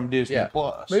movies from Disney yeah.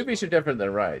 Plus. Movies are different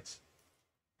than rides.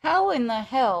 How in the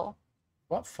hell?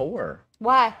 What for?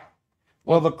 Why?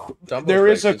 Well, Dumbo's there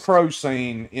is a racist. crow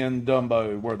scene in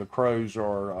Dumbo where the crows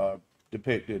are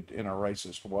depicted in a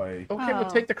racist way. Okay, we'll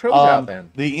take the crows out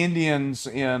then. The Indians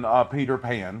in Peter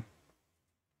Pan.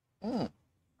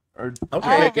 Are Okay,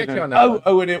 I depicted get you in- on that one.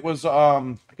 Oh, and it was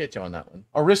I get you on that one.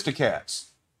 Aristocats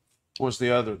was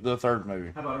the third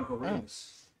movie. How about Uncle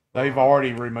Remus? They've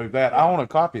already removed that. I own a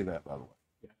copy of that, by the way.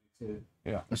 Yeah.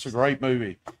 Yeah, it's a great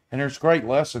movie, and there's great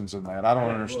lessons in that. I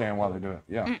don't understand why they do it.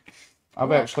 Yeah,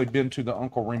 I've actually been to the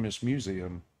Uncle Remus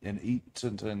Museum in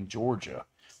Eatonton, Georgia,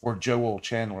 where Joel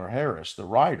Chandler Harris, the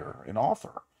writer and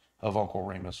author of Uncle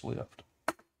Remus, lived.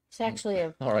 It's actually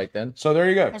All right then. So there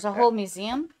you go. there's a whole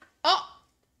museum. Oh,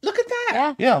 look at that.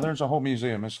 Yeah. Yeah, there's a whole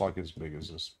museum. It's like as big as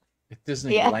this.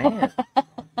 Disneyland.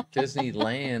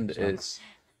 Disneyland is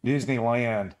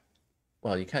Disneyland.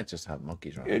 well, you can't just have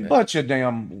monkeys around A it. bunch of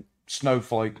damn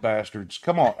snowflake bastards.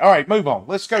 Come on. All right, move on.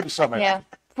 Let's go to something else.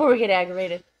 Yeah. Before we get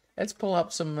aggravated. Let's pull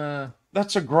up some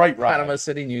That's a great ride. Panama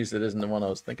City news that isn't the one I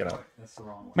was thinking of. That's the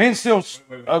wrong one. Man, still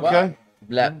okay.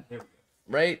 Blah.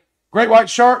 Right. Great white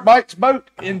shark bites boat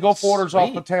in Gulf waters off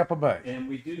Sweet. of Tampa Bay. And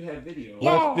we do have video.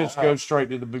 Yeah. Let's just go straight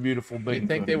to the beautiful You bean.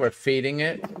 think they were feeding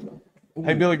it?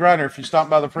 Hey, Billy Grinder, if you stop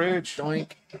by the fridge,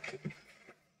 Doink.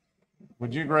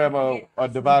 would you grab a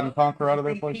divide and conquer out of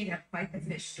there, please? He'd have quite the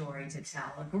fish story to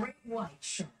tell. A great white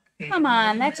shark. Come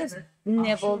on, that just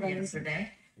nibbled and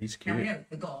yesterday. He's Now we cute. know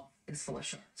the Gulf is full of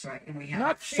sharks, right? And we have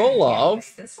Not fish. full of.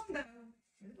 This one though,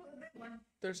 is a little bit one.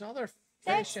 There's other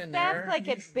that's, fish in that's there. like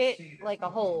a bit like a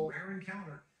hole. Rare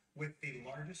encounter with the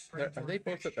largest Are they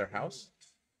both at their house?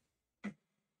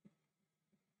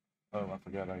 Oh, I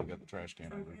forgot how you got the trash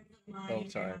can over there. Oh,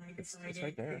 sorry. It's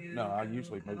right there. No, I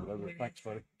usually move it over. Thanks,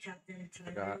 buddy.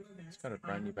 Forgot. It's got a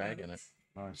brand new bag in it.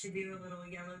 Nice. To do a little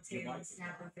yellowtail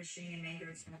snapper fishing and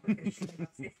mangrove snapper fishing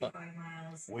about 55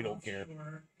 miles. We don't care.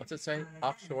 offshore. What's it say?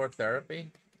 Offshore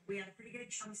therapy? We had a pretty good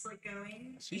chunk slick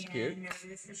going. She's and cute.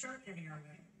 noticed a shark heading our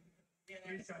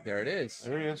way. There it is.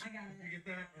 There he is. I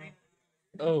got it.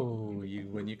 Oh,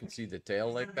 when you can see the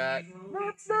tail like that.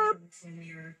 When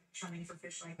you're chumming for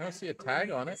fish like I don't that. see a But tag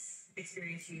what on made it. this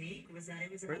experience unique was that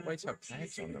it was Great about whites have 14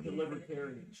 tags on them. Delivered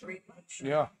carrying. great white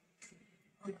shark.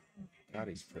 Yeah, God,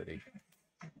 he's pretty.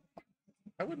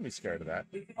 I wouldn't be scared of that.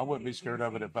 I wouldn't be scared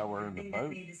of it if I were in the Thing that boat.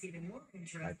 made this even more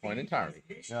interesting My point is entirely.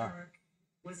 this Yeah. shark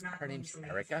was not Her going name's to leave.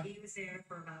 Erica. He was there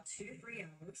for about 2 to 3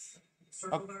 hours.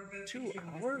 Circled our boat 2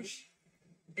 continuously, hours?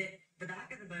 bit the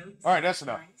back of the boat. All right, that's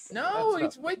enough. No,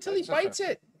 That's he's wait till he that's okay. bites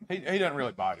it. He doesn't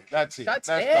really bite it. That's it. That's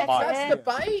the it. bite. That's the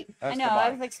bite. That's I the know. bite. I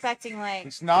was expecting like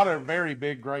It's not a very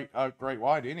big great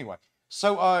white anyway.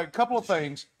 So a couple of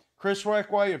things. Chris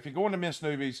Reckway, if you're going to Miss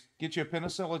Newbies, get you a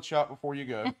penicillin shot before you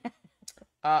go.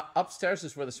 Upstairs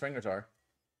is where the swingers are.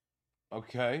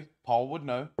 Okay, Paul would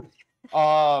know.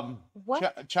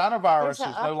 what? China virus There's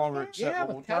is a no longer upstairs? Yeah,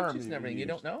 acceptable with term couches to and everything. You use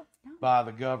don't know? by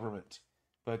the government.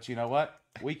 But you know what?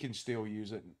 We can still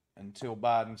use it until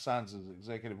Biden signs his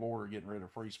executive order getting rid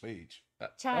of free speech.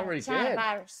 China, already China did.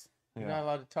 virus. You're not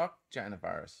allowed to talk China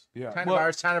virus. Yeah. China Well-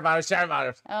 virus, China virus, China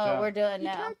virus. Oh, China. we're doing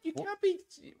now. You can't be.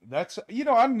 That's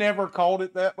I never called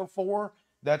it that before.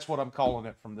 That's what I'm calling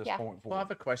it from this Yeah. point Well, I forward.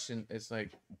 have a question. It's like,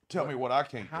 Tell me what I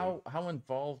can't do. how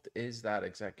involved is that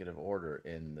executive order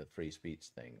in the free speech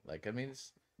thing? Like, I mean,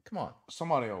 come on.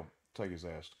 Somebody will take his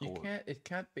ass to You court. can't. It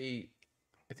can't be.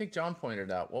 I think John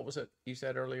pointed out. What was it you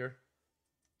said earlier?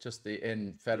 Just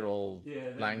in federal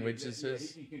languages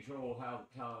is. He can control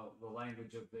how the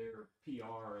language of their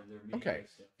PR and their media Okay.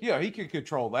 stuff. Yeah, he can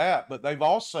control that, but they've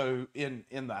also in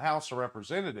the House of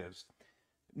Representatives,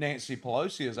 Nancy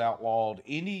Pelosi has outlawed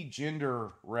any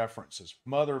gender references: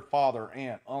 mother, father,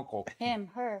 aunt, uncle, Him,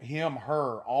 her, him,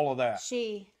 her, all of that.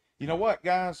 she. You know what,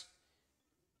 guys?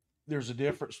 There's a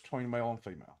difference between male and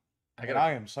female. And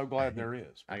I am so glad there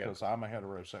is I got- because I'm a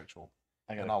heterosexual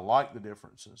I got and a- I like the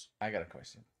differences. I got a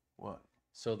question. What?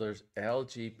 So there's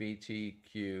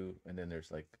LGBTQ, and then there's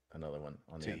like another one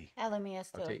on the end. T.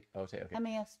 LMES too. Okay. Okay.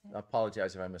 MES. I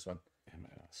apologize if I missed one.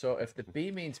 So if the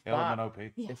B means bi,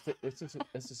 LMNOP. this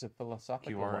is a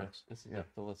philosophical one. QRS. This is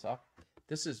a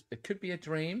This is it could be a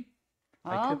dream.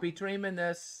 I Oh. could be dreaming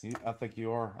this. I think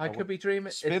you are. I could be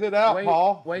dreaming. Spit it out, wait,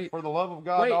 Paul. Wait, For the love of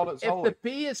God, wait. all that's If holy. the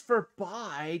B is for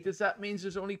bi, does that mean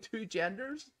there's only 2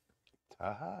 genders?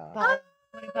 Aha. Bi.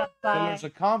 What about Then bi? there's a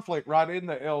conflict right in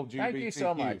the LGBTQ. Thank you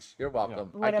so much. You're welcome.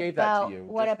 What I gave about that to you.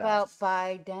 what just now. about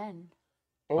Biden?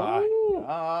 Oh,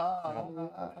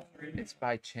 Ah, it's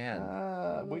by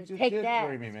Chan. we just Take did that.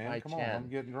 dreamy, man. By Come on, Chan. I'm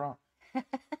getting drunk. I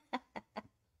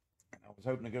was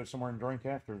hoping to go somewhere and drink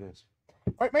after this.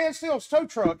 All right, Man Steals Tow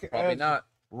Truck. Probably has not.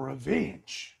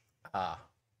 Revenge Ah.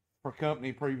 for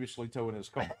company previously towing his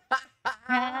car.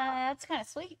 That's kind of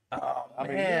sweet. Oh, I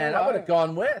mean, man, I would have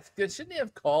gone with. Shouldn't he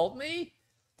have called me?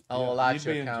 Oh, well, you'd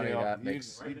Alachua be in County, jail. that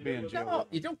makes... You'd be in jail. No,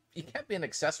 you don't. You can't be an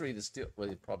accessory to steal. Well,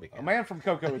 you probably A can. man from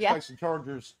Cocoa is Yeah. facing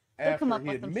charges They'll come after up he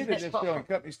with some admitted shit. to stealing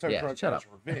company's tow Yeah, truck shut as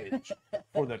revenge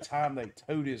for the time they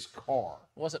towed his car.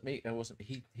 It wasn't me. It wasn't.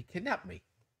 He kidnapped me.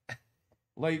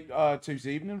 Late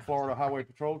Tuesday evening, Florida Highway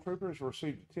Patrol troopers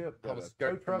received a tip I that was a tow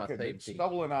scared for truck my had been safety.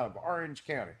 stolen out of Orange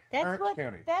County.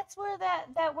 That's where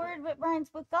that word rhymes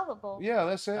with gullible. Yeah,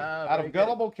 that's it. Ah, Out very of good.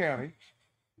 Gullible County,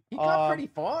 He got pretty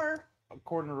far.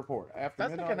 according to the report. After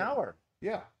That's like midnight, an hour.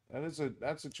 Yeah, that's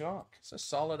a chunk. It's a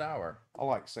solid hour. I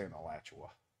like saying Alachua.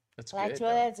 It's Alachua, good.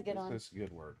 though. that's a good one. That's a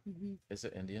good word. Is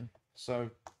it Indian? So,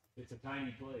 It's a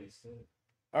tiny place. Too.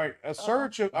 all right, a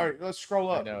search of. All right, let's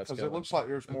scroll up know, it's because going. it looks like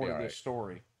there's It'll more be to all this right.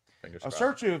 story. Fingers A crossed.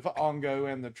 search of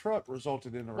Ongo and the truck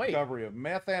resulted in the Wait. recovery of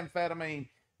methamphetamine,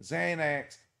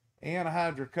 Xanax, and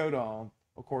hydrocodone,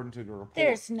 according to the report.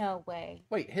 There's no way.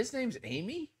 Wait, his name's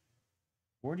Amy?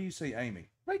 Where do you see Amy?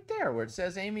 Right there, where it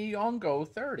says Amy Ongo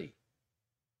 30.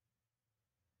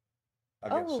 I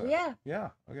guess Oh, so. yeah. Yeah,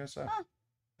 I guess so. Huh.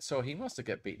 So he must have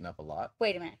got beaten up a lot.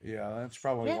 Wait a minute. Yeah, that's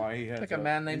probably Yeah. why he has Like a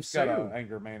man named he's got Sue. an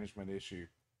anger management issue.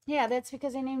 Yeah, that's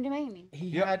because they named him Amy. He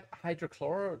Yep. had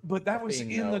hydrochloro. But that was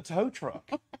Being in no. the tow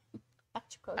truck.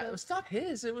 It was not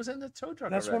his. It was in the tow truck.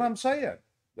 That's what already. I'm saying.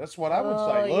 That's what I would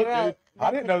Oh, say. Look, you're right. dude,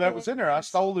 I didn't know that was in there. I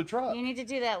stole the truck. You need to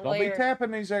do that, Don't be lawyer. tapping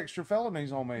these extra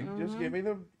felonies on me. Just give me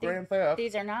the grand theft.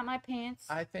 These are not my pants.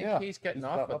 I think Yeah, he's getting he's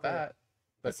off not with my bad. that.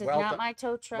 But This is well not done- my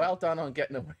tow truck. Well done on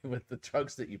getting away with the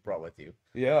drugs that you brought with you.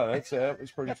 Yeah, that's it.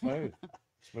 It's pretty smooth.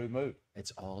 Smooth move.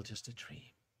 It's all just a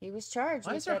dream. He was charged.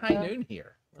 Why with is there that, high though. noon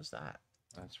here? What's that?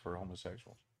 That's for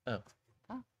homosexuals. Oh.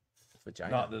 Oh.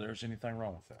 Vagina. Not that there's anything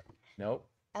wrong with that. Nope.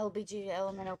 LBG,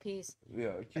 LMNOPs.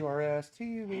 Yeah, QRS,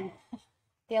 TV,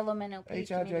 The LMNOP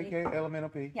community. HIJK, elemental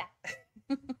P. Yeah.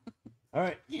 All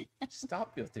right.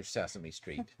 Stop with your Sesame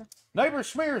Street. Neighbor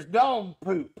smears dog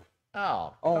poop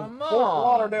Oh, on come Fort on.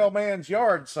 Lauderdale man's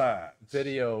yard signs.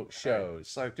 Video shows.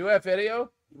 So- Do we have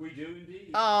video? We do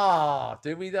indeed. Oh,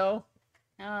 do we though?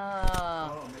 Oh.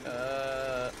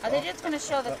 Uh, Are they just going to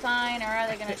show the sign, or are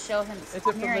they going to show him is it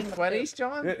from smearing the the 20s,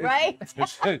 John? It- Right? it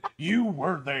said, you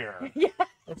were there.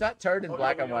 Is that turned in Oh, no,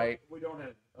 black we and don't- white? We don't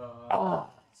have. Oh,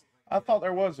 I thought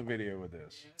there was a video of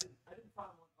this.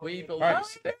 we believe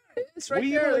Right. it's right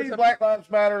we there. believe There's a- Black Lives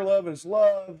Matter, love is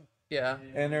love, Yeah.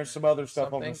 and there's some other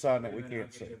stuff on the Something. sign that we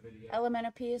can't see.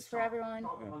 LMNOP is for everyone.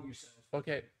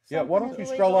 Okay. Yeah, why don't Something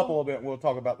you scroll up a illegal. little bit and we'll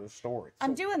talk about this story.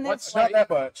 I'm doing What's this. Not that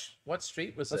much. What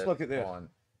street was Let's it look at this. on?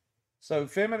 So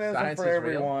feminism Science for is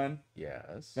real? everyone.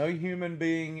 Yes. No human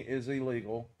being is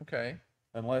illegal Okay.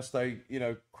 unless they,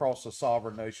 cross a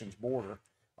sovereign nation's border.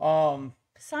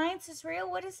 Science is real?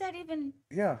 What is that even?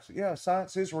 Yeah,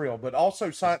 science is real, but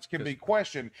also science can be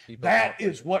questioned. people That operate.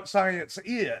 is what science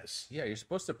is. Yeah, you're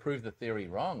supposed to prove the theory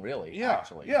wrong, really. Yeah,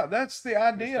 Actually. yeah, that's the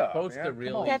idea. supposed man. to Come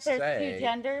really on. That there's say- two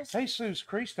genders, Jesus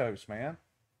Christos, man.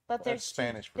 but there's That's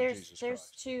Spanish for there's Jesus there's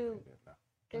Christ.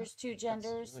 there's two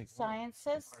genders. really cool. Science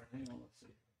says.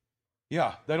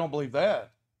 Yeah, they don't believe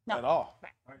that No. at all.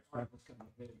 All right, let's come to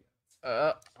the video.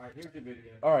 Uh, All right, here's the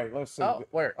video. All right, let's see. oh,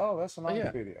 where? Oh, that's a nice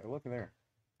yeah. video. Look at there.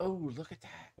 Oh, look at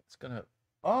that. It's gonna.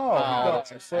 Oh, that's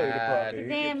that's a a ad. puppy.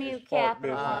 Damn Get you, his Spark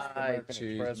Capital. Business I American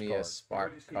choose Express me a card.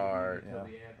 Spark card.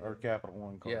 Yeah, or Capital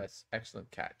One card. Yes, excellent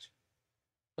catch.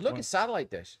 Oh, look, What? a satellite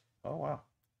dish. Oh wow.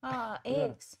 Ah, Yeah.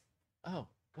 eggs. Oh,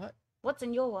 what? What's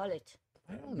in your wallet?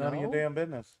 I don't None of your know. damn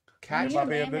business. Catched, None Might of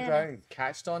be your a damn good business. thing.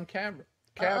 catched on camera.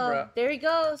 Uh-oh, there he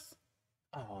goes.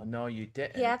 Oh no, you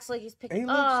didn't. He acts like he's He picking.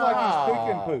 looks like he's Oh.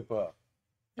 picking poop up.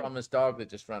 From his dog that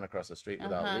just ran across the street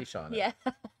without a leash on it. Yeah.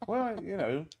 Well,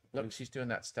 Look, she's doing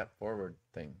that step forward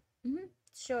thing.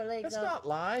 Short legs That's up. not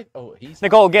live. Oh, he's.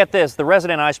 Nicole, get this. The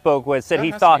resident I spoke with said That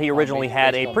he has thought to be he on originally me.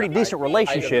 had a Based pretty on the decent height of the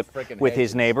relationship frickin' with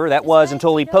his hedges. neighbor. That was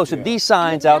until he posted these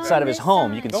signs outside of his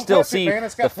home. You can Don't still touch it, see man.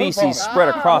 It's the got poop on feces it. spread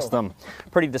across Ow. them.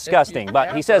 Pretty disgusting. you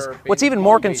But he says ever what's been even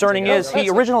more hungry concerning together? is he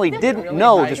Listen, originally really didn't high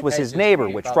know this was his hedges neighbor,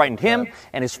 be which about frightened the him stuff.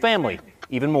 and his family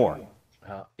even more.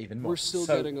 Even more. We're still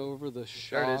So- getting over the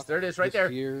shock, There it is, right the there.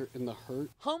 fear, and the hurt.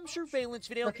 Home surveillance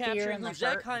video The fear capturing and the who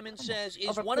Zach hurt. Hyman says is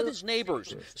Over one of poop. his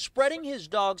neighbors, spreading his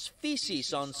dog's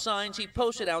feces on signs he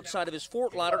posted outside of his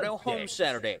Fort Lauderdale home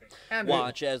Saturday. And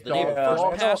Watch as the dog. neighbor Yeah, first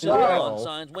well, passes no, along no. on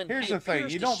signs when Here's he the thing: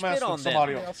 appears you to don't spit mess on with them.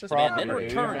 somebody else's The man property. then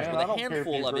returns man. with I a don't care if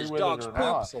handful you of agree his with it dog's or poop.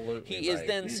 not. Absolutely He is right.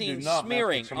 then You do seen not mess with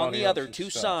smearing on somebody the other else's two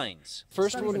stuff. signs.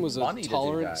 First not one even was a funny to do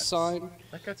tolerance that. sign.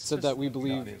 Like, that's Said just- that we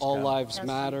believe it's all kinda- lives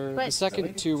matter. The But- second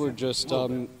second two were just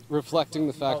reflecting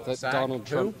the fact that Donald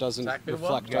Trump doesn't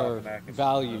reflect our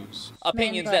values.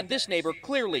 Opinions that this neighbor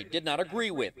clearly did not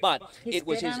agree with, but it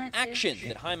was his action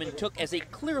that Hyman took as a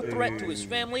clear threat to his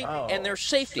family and their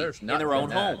safety in their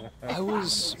own home. I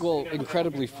was, well,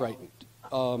 incredibly frightened.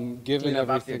 Given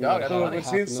everything that happened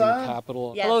in the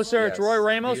Capitol. Yes. Hello, sir. It's Roy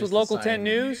Ramos with Local 10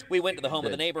 News. We went to the home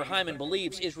of the neighbor Hyman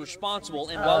believes is responsible,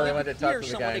 and while we could hear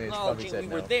someone acknowledging we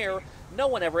were there, no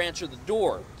one ever answered the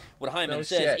door. What Hyman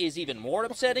says is even more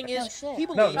upsetting is he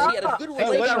believes he had a good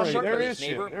relationship with his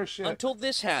neighbor until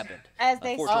this happened.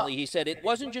 Unfortunately, he said it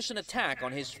wasn't just an attack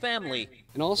on his family.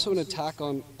 And also an attack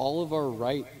on all of our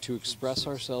right to express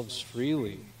ourselves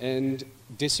freely and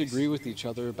disagree with each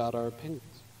other about our opinions.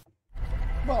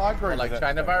 Well, I agree. Like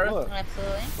China virus?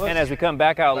 Absolutely. And as we come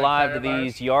back out live to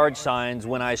these yard signs,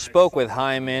 when I spoke with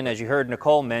Hyman, as you heard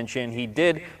Nicole mention, he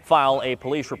did file a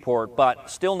police report,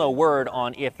 but still no word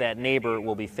on if that neighbor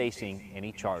will be facing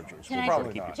any charges. We'll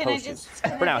probably keep you posted.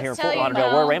 For now, here in Fort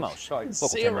Lauderdale, Roy Ramos.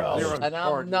 Zero. And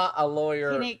I'm not a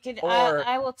lawyer.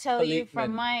 I will tell you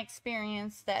from my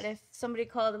experience that if somebody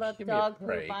called about dog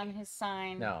poop on his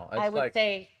sign, I would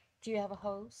say, do you have a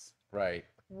hose? Right.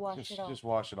 Wash it off. Just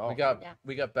wash it off.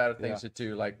 We got better things to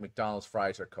do, like McDonald's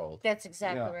fries are cold. That's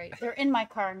exactly right. They're in my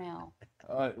car now.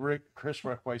 Chris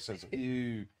Rockway says,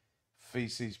 ew,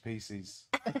 feces, pieces.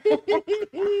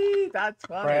 That's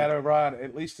funny. Brad O'Brien,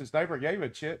 at least his neighbor gave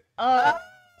a shit. Oh.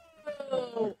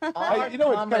 Hey, you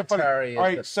know, it's kind of funny. All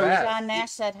right, so John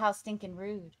Nash said, how stinking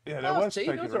rude. Yeah, that was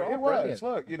stinking rude.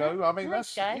 Look, you know, I mean,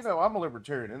 that's, you know, I'm a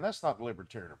libertarian, and that's not the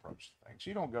libertarian approach to things.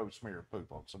 You don't go smear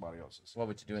poop on somebody else's. What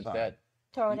would you do instead?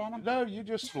 Throw it at them? No, you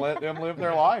just let them live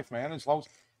their life, man. As long as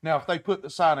now, if they put the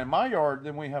sign in my yard,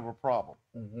 then we have a problem.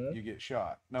 You get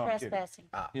shot. No, trespassing.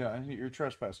 I'm kidding. Yeah, you're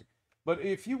trespassing. But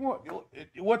if you want,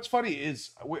 what's funny is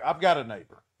I've got a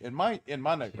neighbor in my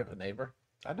neighborhood. You have a neighbor?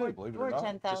 I do, believe it or We're not.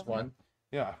 10,000. Just one.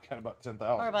 Yeah, I've got about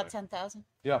 10,000. Or about 10,000.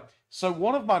 Yeah. So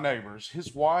one of my neighbors,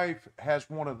 his wife has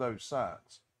one of those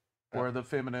signs where the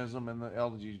feminism and the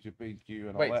LGBTQ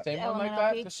and all that. Same one like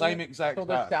that? The same exact So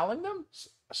they're sign. selling them?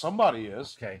 Somebody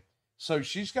is. Okay. So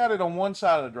she's got it on one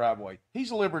side of the driveway.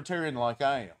 He's a libertarian like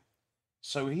I am.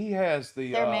 So he has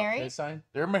the... They're married? His sign?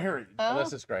 They're married. Oh,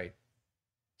 this is great.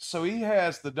 So he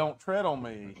has the "Don't Tread on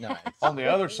Me" on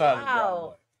the other side of the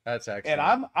driveway. That's excellent.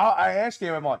 And I asked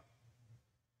him, I'm like,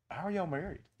 how are y'all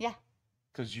married? Yeah.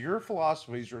 Because your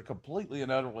philosophies are completely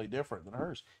and utterly different than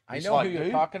hers. I know who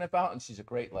you're talking about, and she's a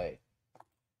great lady.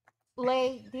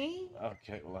 Lady?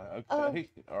 Okay, well, okay. Oh, All did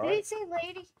right. he say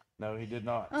lady? No, he did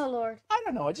not. Oh, Lord. I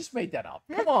don't know. I just made that up.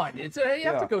 Come on. You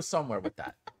have to go somewhere with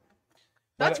that.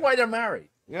 That's why they're married.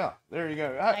 Yeah, there you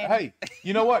go. Hey,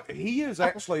 you know what? He is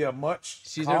actually a much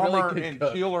calmer and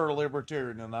chiller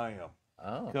libertarian than I am.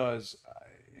 Oh. Because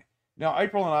now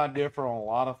April and I differ on a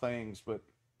lot of things, but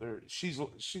she's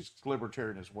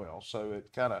libertarian as well, so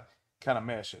it kind of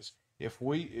meshes.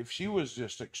 If she was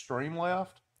just extreme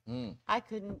left, I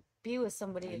couldn't be with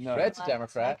somebody. No. Fred's a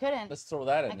Democrat. I couldn't. Let's throw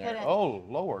that in there. couldn't. Oh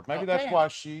Lord, maybe that's why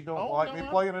she don't like me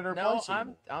playing in her place.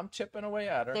 No, I'm chipping away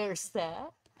at her. There's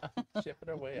that. Chipping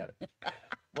away at her.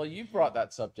 Well, you brought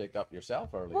that subject up yourself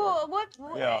earlier. Well,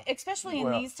 especially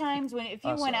in these times when if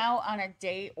you went out on a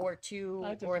date or two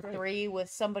or three with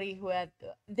somebody who had,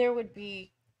 there would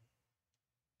be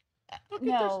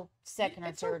second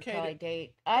or third probably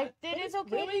date. It is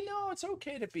okay. Really? No, it's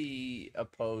okay to be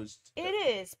opposed. It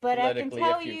is, but I can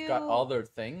tell if you've got other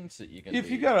things that you can.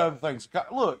 If you got other things,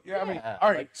 look. I mean,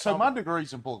 all right. So my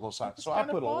degree's in political science, so I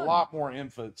put a lot more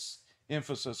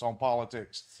emphasis on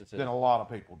politics than a lot of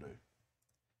people do.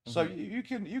 So you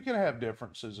can have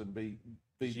differences and be.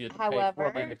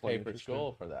 However, pay for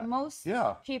school for that. Most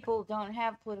people don't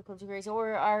have political degrees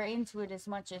or are into it as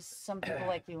much as some people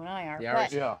like you and I are.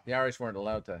 The Irish weren't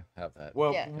allowed to have that.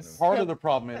 Well, part of the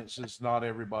problem is not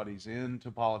everybody's into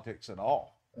politics at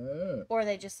all. Or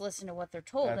they just listen to what they're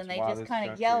told and they just kind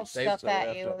of yell stuff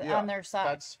at you on their side.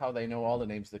 That's how they know all the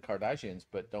names of the Kardashians,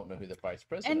 but don't know who the vice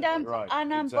president is.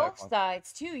 And on both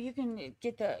sides, too, you can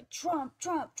get the Trump.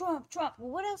 Well,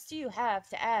 what else do you have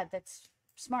to add that's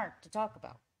smart to talk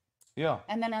about? Yeah.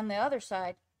 And then on the other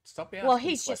side, stop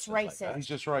he's just racist. Like he's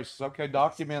just racist. Okay,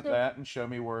 document that and show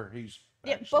me where he's.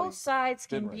 Yeah, both sides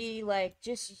can be like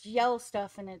just yell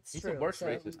stuff, and it's he's true. the worst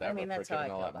racist ever. I mean, that's how I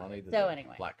feel about it. So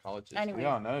anyway, black colleges. Anyway.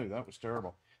 Yeah, I know that was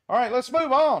terrible. All right, let's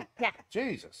move on. Yeah.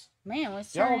 Jesus. Man,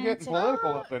 let's y'all getting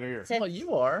political up in here. Well,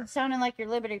 you are sounding like your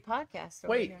Liberty podcast.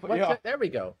 Wait, there we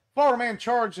go. Florida man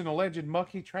charged in alleged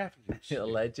monkey trafficking.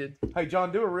 Alleged. Hey,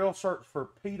 John, do a real search for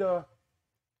PETA.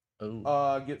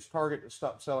 Gets Target to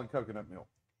stop selling coconut milk.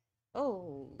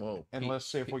 Oh. Whoa. And let's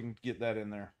see if we can get that in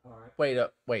there. All right.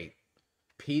 Wait.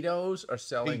 pedos are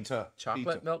selling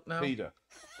chocolate milk now? Peter.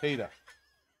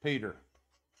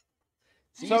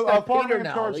 See, So, he's got Florida Peter man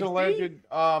now, charged at an least.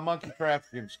 alleged monkey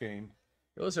trafficking scheme.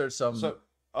 Those are some... So,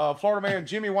 Florida man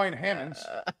Jimmy Wayne Hammonds.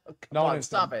 Come on,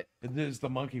 stop it. It is the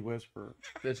monkey whisperer.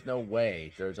 There's no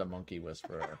way there's a monkey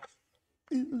whisperer.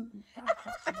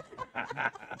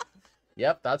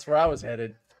 Yep, that's where I was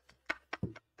headed.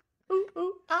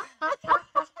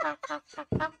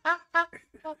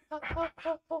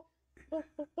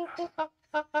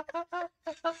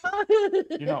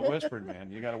 You're not whispering, man.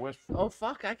 You got to whisper. Oh,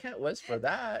 fuck, I can't whisper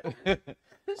that.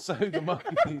 So the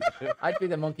monkey... I'd be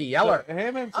the monkey yeller. So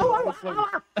Hammonds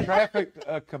trafficked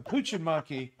a capuchin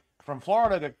monkey from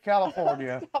Florida to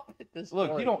California.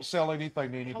 Look, you don't sell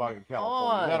anything to anybody in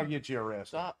California. That'll get you arrested.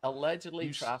 Stop allegedly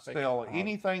trafficked. You sell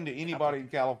anything to anybody in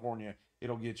California,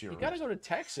 it'll get you arrested. You got to go to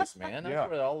Texas, man. That's yeah.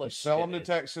 where all You this sell them shit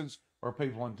to is. Texans or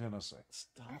people in Tennessee.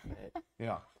 Stop it.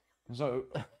 Yeah. So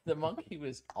the monkey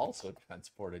was also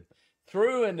transported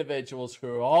through individuals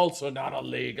who are also not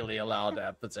illegally allowed to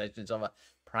have possessions of a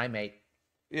primate.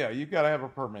 Yeah, you've got to have a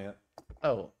permit.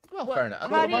 Oh, well, fair enough.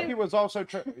 The monkey was also...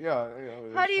 How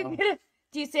do you get it?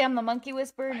 Do you say I'm the monkey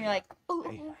whisperer and you're like,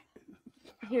 ooh,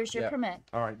 here's your permit.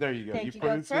 All right, there you go. Thank You you,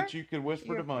 proved sir. that you could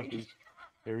whisper to monkeys.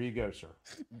 There you go, sir.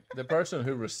 The person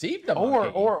who received the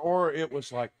monkey. Or it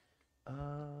was like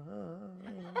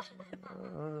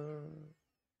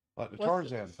the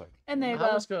Tarzan thing. And there you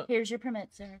go. Here's your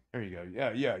permit, sir. There you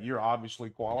go. Yeah. You're obviously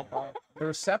qualified. The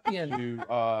recipient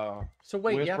to so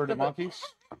wait, whisper you have to to monkeys.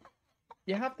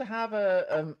 You have to have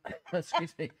a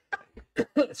excuse me.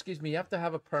 Excuse me. You have to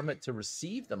have a permit to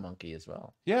receive the monkey as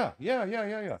well. Yeah.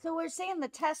 So we're saying the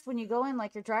test when you go in,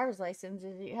 like your driver's license,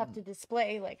 is you have to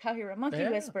display like how you're a monkey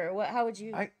whisperer. What? How would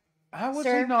you? How was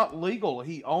Sir? he not legal?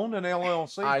 He owned an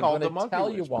LLC I'm called going the Monkey to tell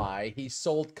you Whisperer. why. He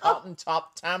sold cotton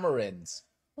top tamarinds.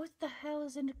 What the hell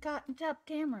is in a cotton top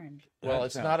tamarind? Well, That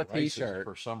it's sounds not a racist T-shirt.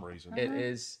 for some reason. It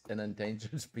is an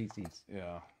endangered species.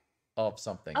 Yeah. Of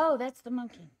something. Oh, that's the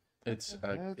monkey. It's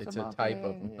a type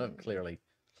of clearly.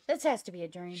 This has to be a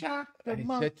dream. It's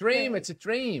a dream. It's a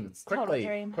dream. It's a total Quickly,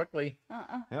 dream. quickly.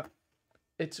 Yeah.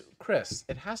 It's Chris.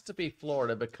 It has to be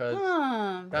Florida because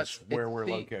That's where we're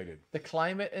located. The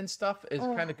climate and stuff is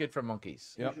kind of good for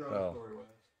monkeys. Yep. So,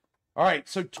 All right.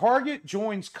 So Target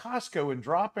joins Costco in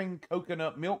dropping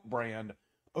coconut milk brand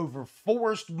over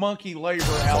forced monkey labor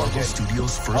allegations.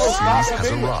 Studios' first series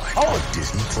has arrived on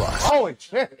Disney Plus. Holy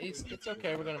shit! it's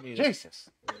okay. We're gonna mute it. Jesus.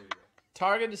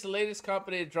 Target is the latest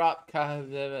company to drop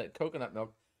coconut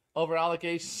milk over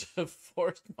allegations of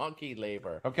forced monkey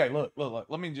labor. Okay, look.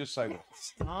 Let me just say this.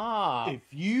 Stop. If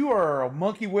you are a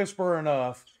monkey whisperer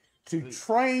enough to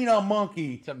train a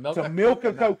monkey to milk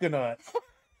a coconut,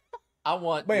 I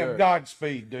want man,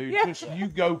 Godspeed, dude. Just you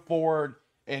go forward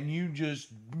and you just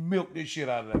milk this shit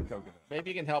out of that coconut. Maybe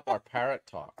you can help our parrot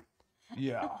talk.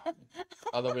 Yeah.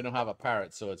 Although we don't have a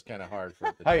parrot, so it's kind of hard for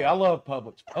it to Hey, I love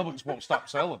Publix. Publix won't stop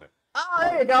selling it. Oh,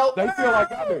 there you go. They feel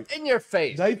like I do. In your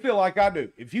face. They feel like I do.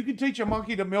 If you can teach a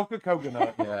monkey to milk a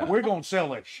coconut, we're gonna sell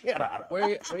that shit out of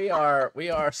it. We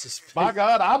are suspicious. My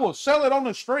God, I will sell it on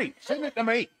the street. Send it to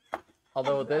me.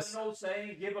 Although That's an old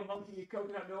saying, give a monkey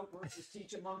coconut milk versus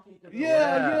teach a monkey to milk.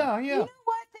 Yeah. You know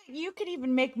what? You could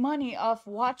even make money off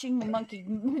watching the monkey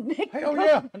make Hell the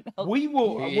yeah. coconut milk. We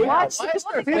will Watch Why is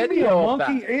there send me a video of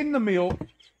monkey that? in the milk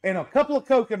and a couple of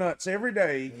coconuts every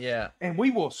day. Yeah. And we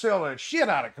will sell the shit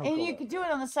out of coconut. And you could do it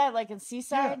on the side, like in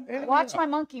Seaside. Yeah, Watch yeah. my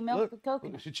monkey milk the You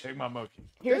coconut. should check my monkey.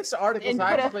 This article is and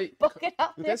put a actually bucket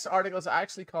out there. this article is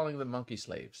actually calling them monkey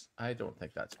slaves. I don't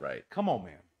think that's right. Come on,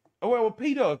 man. Oh, well,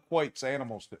 PETA equates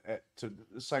animals to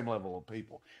the same level of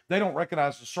people. They don't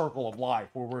recognize the circle of life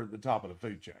where we're at the top of the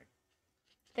food chain.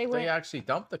 They actually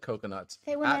dumped the coconuts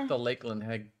They went at in- the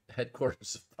Lakeland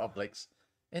headquarters of Publix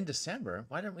in December.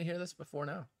 Why didn't we hear this before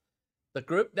now? The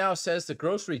group now says the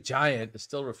grocery giant is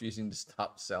still refusing to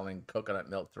stop selling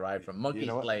coconut milk derived from monkey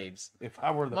slaves. If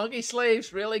I were the Monkey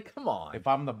slaves, really? Come on. If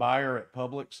I'm the buyer at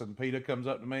Publix and PETA comes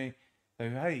up to me, they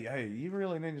go, hey, you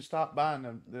really need to stop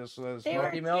buying this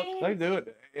monkey milk. They do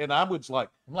it, and I was like,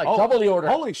 I'm like, double the order.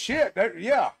 Holy shit!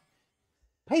 Yeah,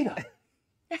 PETA.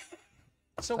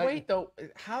 So wait though,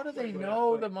 how do they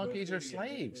know the monkeys are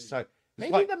slaves? So,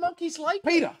 Maybe like, the monkeys like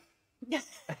PETA.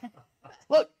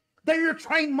 Look, they're your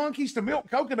trained monkeys to milk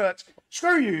coconuts.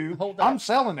 Screw you. I'm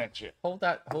selling that shit. Hold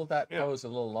that pose a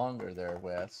little longer there,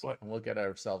 Wes. And we'll get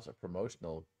ourselves a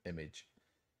promotional image.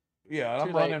 Yeah, Too I'm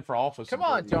late. running for office. Come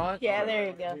on, John. Yeah, there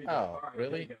you go. Oh,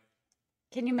 really?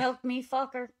 Can you milk me,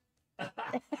 fucker?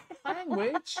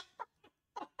 Language.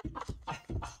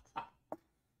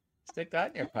 Stick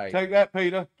that in your pipe. Take that,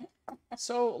 PETA.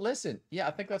 So listen, yeah,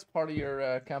 I think that's part of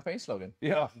your campaign slogan.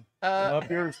 Yeah. Up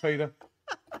yours, Peter.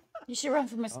 You should run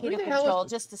for mosquito the hell control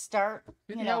is- just to start. Who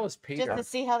You the know, hell is Peter? just to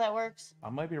see how that works. I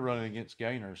may be running against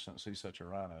Gaynor since he's such a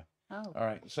rhino. Oh. All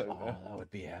right. So that would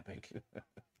be epic.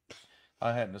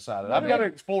 I hadn't decided. I've got an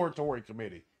exploratory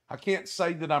committee. I can't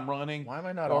say that I'm running. Why am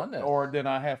I not or, on this? Or then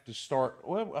I have to start.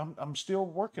 Well, I'm still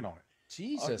working on it.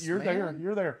 Jesus, You're man. there.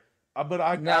 You're there. But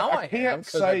I Now I can't am,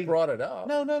 'cause say. I brought it up.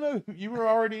 No. You were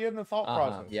already in the thought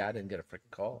process. Yeah, I didn't get a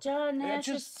freaking call. John I Nash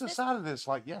just is decided this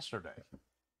like yesterday.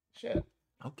 Shit.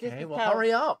 Okay, well, how-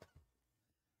 hurry up.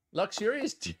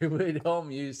 Luxurious do-it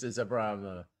home use as a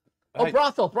brothel. Oh, Hey.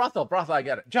 brothel. I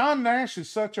get it. John Nash is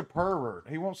such a pervert.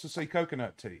 He wants to see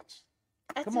coconut teats.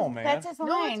 Come on, man. That's his No,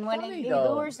 line it's when funny, he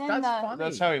though. lures in That's the. funny.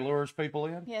 That's how he lures people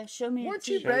in. Yeah, show me. Weren't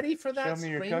your you teeth. ready for that show me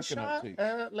your coconut teeth.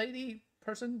 screenshot, lady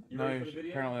person? No,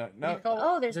 apparently not. No.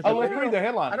 Oh, there's. There's Oh, a let's video? read the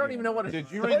headline. I don't even know what it Did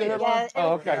is. you read the headline? Yeah,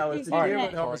 Oh, okay. Yeah, it was He's the All video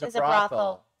right. with home as It's a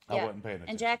brothel. I Yeah. wasn't paying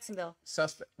attention. In Jacksonville.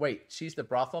 Suspect. Wait, she's the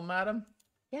brothel madam?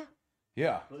 Yeah.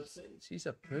 Yeah. She's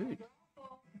a prude.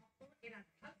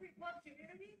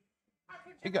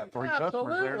 He got 3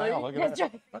 customers there now. Look at That's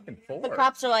that. right. Fucking 4. The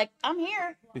cops are like, I'm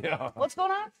here. Yeah. What's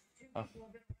going on?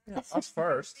 Us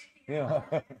first. Yeah.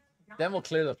 Then we'll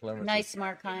clear the perimeter. Nice,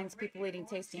 smart kinds, people eating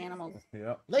tasty animals.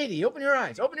 Yeah. Lady, open your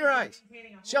eyes. Open your eyes.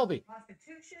 Shelby.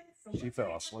 She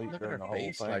fell asleep Look at her during the whole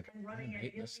face. thing. Like, I'm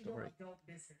hating this story.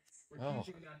 Oh,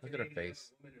 look at her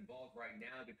face.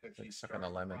 Like sucking a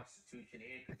lemon.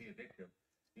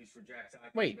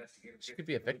 Wait, she could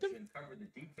be a victim?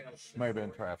 May have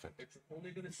been traffic.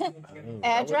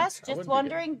 Address? wouldn't Just be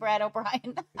wondering. Brad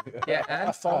O'Brien. Yeah,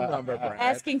 and phone number, Brad.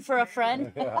 Asking for a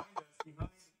friend. Yeah.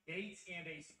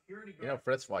 You know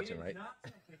Fritz watching, right?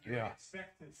 Yeah.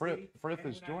 Frith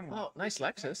is joining. Oh, nice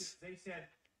Lexus.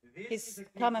 He's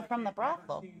coming from the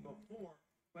brothel.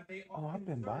 Oh, I've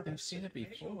been by I've this. seen it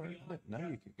before. I didn't know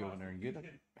you could go in there and get it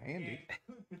handy.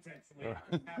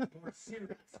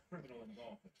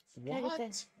 What?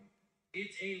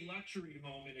 It's a luxury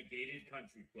home in a gated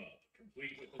country club,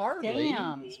 complete with Hardly.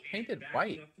 Damn. It's painted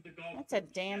white. That's a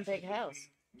damn big house.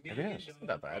 It is. It's not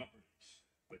that bad.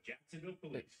 But Jacksonville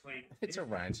police claim It's a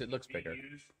ranch. It looks bigger.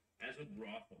 as a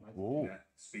brothel. Whoa. That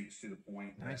speaks to the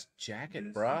point. Nice that jacket,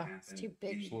 this bruh. happened. It's too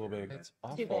big. It's a little big. It's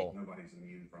Too big. awful. Nobody's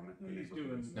immune from it. He's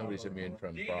doing- Nobody's immune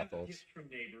from They got brothels. tips from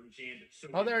neighbors and so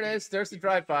Oh, there it is. There's the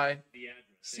drive-by. the address.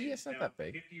 See, it's not Now, that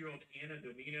big. 50-year-old Anna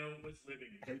Domino was living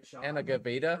there. Anna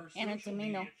Gavita? Anna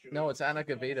Domino. No, it's Anna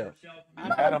Gavita.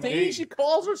 Madam D. D. She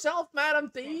calls herself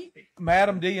Madam D.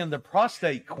 Madam D and the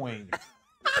prostate queen.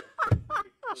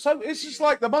 So it's just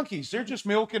like the monkeys. They're just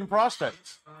milking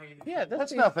prostates. Yeah,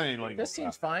 That's nothing illegal. This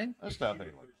seems fine. That's nothing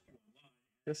illegal.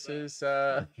 This is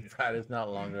Brad is not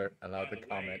longer allowed to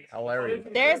comment. Hilarious.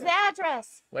 There's the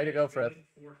address. Way to go, Fred.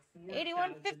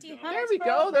 8150 There we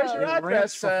go. There's your It rents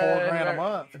address. for $4,000 a whoever-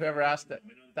 month. Whoever asked it.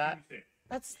 That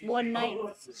That's one night.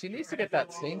 she needs to get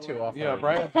that seen to off. Yeah, her,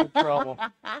 Brad's in trouble.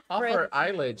 off her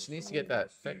eyelid. She needs to get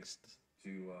that fixed.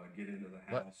 To get into the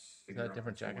What? house. Is figure that a out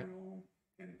different what's jacket? going on,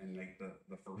 And make the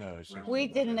first. No, it's not. We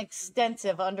did an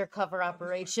extensive undercover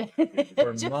operation.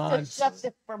 For Just months. to shut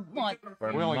it for months.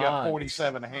 For We only got months.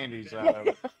 47 handies out of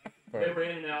it. They were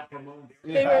in and out for months.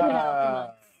 They were in and out for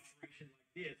months.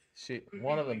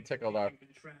 One of them tickled our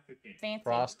Fancy.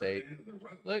 prostate.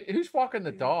 Look, who's walking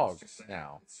the dog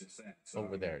now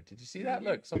over there? Did you see that?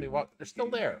 Look, somebody walked. They're still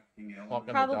there.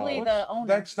 Walking Probably the dog. the owner.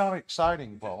 That's not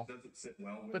exciting, Paul.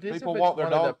 But is People if walk it's their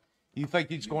one of dog. You think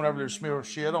he's going over there to smear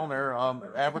shit on their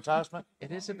advertisement?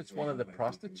 It is if it's one of the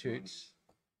prostitutes.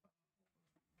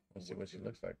 Let's see what she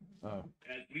looks like. Oh.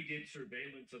 As we did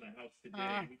surveillance of the house today,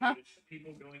 Uh-huh. we noticed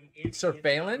people going in.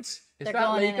 Surveillance? Is They're that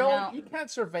going in and legal? out. You can't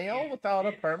surveil without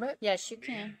a permit? Yes, you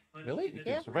can. Really?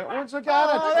 Yeah. What's the guy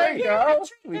Oh, there you go.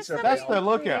 We That's That's the surveilled.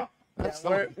 lookout. We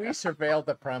surveilled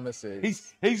the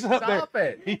premises. He's up Stop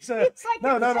there. it. He's like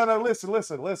no.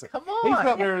 Listen. Come He's on.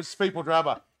 up there as people drive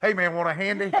by. Hey man, want a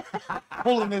handy?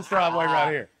 Pull in this driveway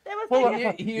right here. There was Pull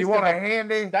like, in. He You used want to a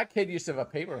handy? That kid used to have a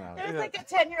paper round. there was like a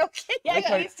 10-year-old kid. Yeah, They he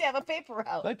pay- used to have a paper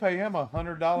route. They pay him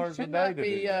 $100 a Shouldn't day that to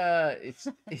be, do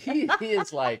that. he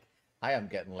is like, I am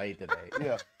getting laid today.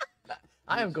 Yeah,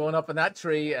 I am going up in that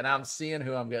tree and I'm seeing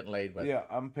who I'm getting laid with. yeah.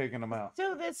 I'm picking them out.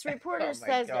 So this reporter Oh my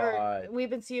says, God. or we've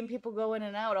been seeing people go in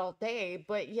and out all day,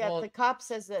 but yet Well- the cop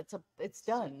says that it's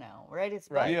done now, right? It's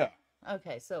Right. done. Yeah.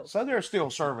 Okay, so So they're still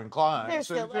serving clients. they're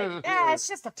still So- like, it's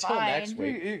just a Till next fine.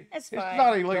 week. It's It's fine.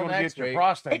 not illegal Till to next get your week.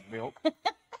 prostate milk.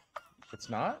 It's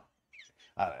not?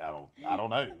 I don't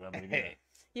know. I mean, yeah.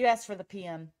 You asked for the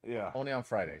PM Yeah. Only on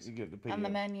Fridays. You get the on the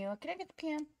PM. menu. Can I get the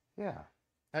PM? Yeah.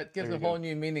 That gives There a you whole go.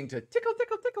 new meaning to tickle,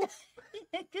 tickle, tickle.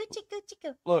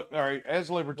 Look, all right, as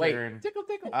a libertarian, tickle,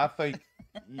 tickle. I think.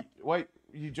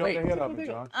 You jumped ahead of me,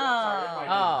 John.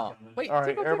 Wait, all right,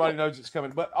 tickle, everybody tickle. knows it's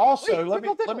coming. But also, Wait,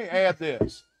 tickle, let me add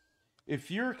this: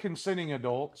 if you're consenting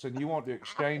adults and you want to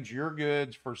exchange your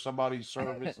goods for somebody's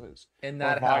services, In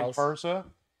that or vice house. versa,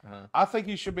 I think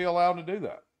you should be allowed to do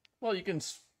that. Well, you can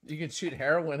shoot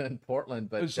heroin in Portland,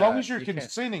 but As long as you're you can't-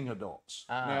 consenting adults.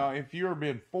 Now, if you're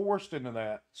being forced into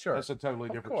that, Sure. that's a totally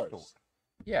different Of story. course.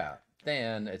 Yeah,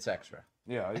 then it's extra.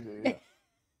 Yeah, it's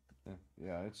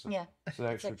an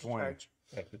extra 20. charge.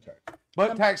 Extra charge.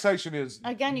 But taxation is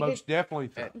Again, you most get- definitely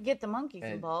fair. Get the monkeys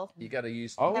involved. You got to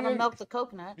use Oh, Gotta yeah. milk the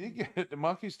coconut. You get the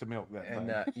monkeys to milk that and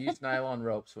thing. use nylon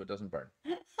rope so it doesn't burn.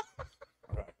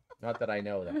 Not that I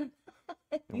know that.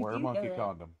 And wear a monkey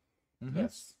condom.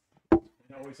 Yes.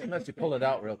 Unless you pull it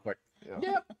out real quick. Yeah.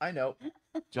 Yep, I know.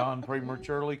 John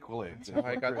prematurely quit. That's how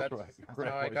I got that. That's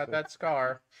how I got that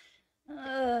scar.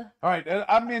 All right,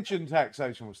 I mentioned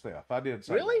taxation with Steph. I did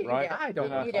say Really? that, right? Yeah, I don't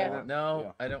Didn't recall. say that? No,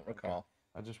 Yeah. I don't recall.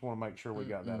 I just want to make sure we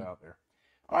got that out there.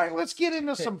 All right, let's get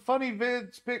into some funny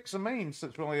vids, pics, and memes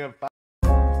since we only have 5.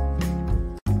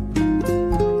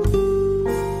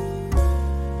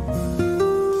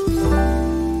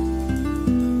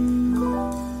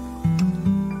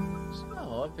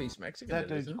 Oh, if he's Mexican, That it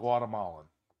dude's isn't. Guatemalan.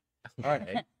 All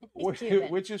right, Okay.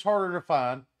 which is harder to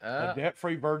find: Uh, a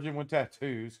debt-free virgin with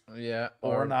tattoos, Yeah,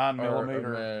 or a 9mm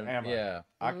or, ammo. Yeah,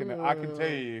 I can tell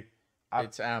you,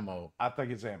 it's ammo. I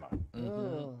think it's ammo.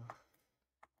 Ooh.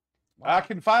 I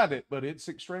can find it, but it's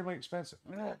extremely expensive.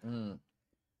 Mm.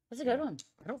 That's a good one.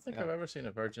 I don't think I've ever seen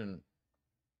a virgin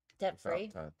Debt free.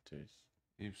 without tattoos.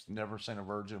 You've never seen a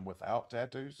virgin without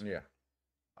tattoos? Yeah.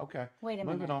 Okay. Wait a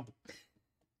Moving minute. on.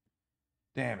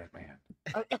 Damn it,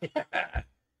 man.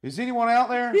 Is anyone out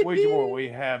there? Ouija board, we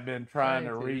have been trying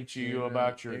to reach you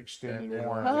about your extended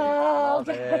warranty. Oh, Love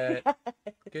it.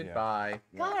 Goodbye.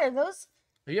 God, are those?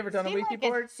 Have you ever done a seem Ouija like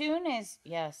board? As soon as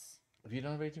yes. Have you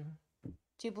done a Ouija board?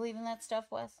 Do you believe in that stuff,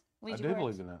 Wes? I Ouija do boards?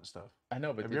 believe in that stuff. I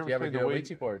know, but Have did you you ever ever seen do the a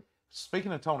Ouija- Ouija board?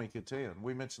 Speaking of Tony Kattan,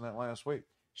 we mentioned that last week.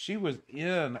 She was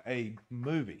in a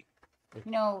movie.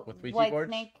 You know, With Ouija White boards?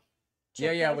 Snake.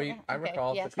 Yeah, yeah, Chick- I okay,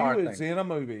 recall yeah. the She car was thing. in a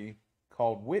movie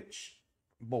called Witch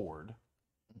Board,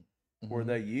 where Mhm.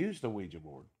 they used a Ouija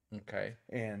board, Okay,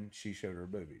 and she showed her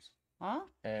boobies. Huh?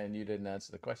 and you didn't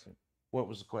answer the question. What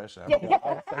was the question? I was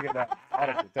thinking about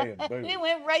Tony Kattan's boobies. We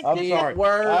went right I'm to sorry.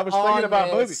 Word I was thinking on about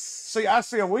this. movies. See, I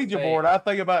see a Ouija Wait. board. I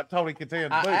think about Tony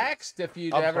Kattan's I boobies. asked if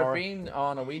you'd I'm ever sorry. been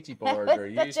on a Ouija board or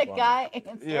used Such a one. guy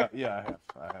answer. Yeah,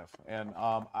 I have. And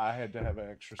I had to have an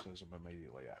exorcism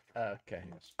immediately after. Okay.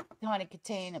 Yes. Tony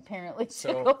Katane apparently took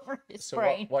So, over his so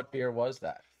brain. what beer was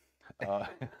that? Uh,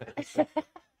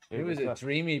 It was a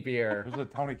dreamy beer. It was a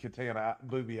Tony Kattan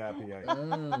booby IPA.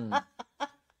 Mm.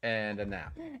 And a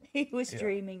nap. He was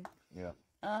dreaming. Yeah.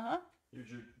 Uh-huh. You're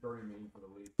just very mean for the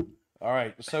week. All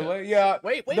right. So yeah.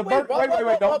 Wait, the bird-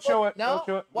 wait. Don't show it. No. Don't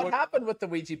show it. What Look. happened with the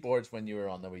Ouija boards when you were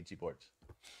on the Ouija boards?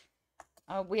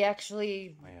 We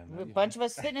actually, Man, a bunch of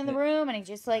us sitting in the room, and he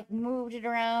just like moved it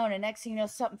around, and next thing you know,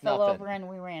 something fell Nothing. over, and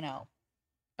we ran out.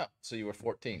 Oh, so you were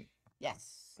 14.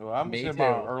 Yes. Well, I was Me in too.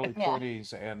 my early Yeah.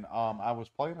 20s, and I was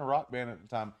playing a rock band at the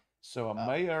time, so I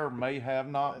may or may have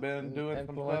not been doing some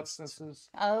influenced. substances.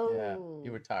 Oh. Yeah.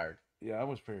 You were tired. Yeah, I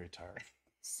was very tired.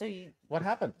 So you What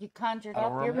happened? you conjured I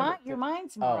don't up your remember. mind. Your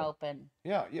mind's more Oh. open.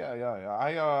 Yeah.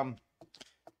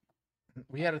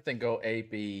 We had a thing go A,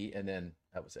 B, and then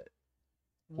that was it.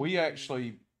 We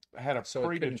actually had a So it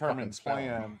couldn't predetermined fucking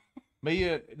spell.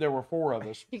 plan. There were 4 of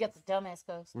us. You got the dumbass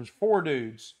ghost. There was 4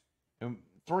 dudes, and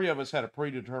 3 of us had a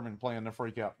predetermined plan to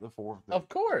freak out the 4th. Of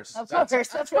course. Of That's course,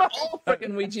 that's of what course. all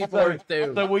freaking Ouija boards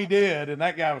do. So we did, and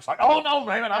that guy was like, "Oh no,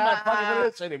 man, I'm not fucking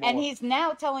with this anymore." And he's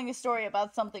now telling a story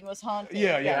about something was haunted.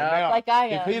 yeah. Now, Like I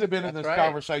if am. he'd have been in That's this right.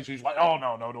 conversation, he's like, "Oh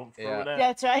no, don't throw Yeah. that."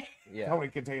 That's right. Yeah. Tony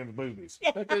Kattan's boobies.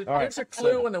 But there's, All right, there's a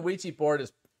clue when the Ouija board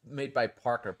is made by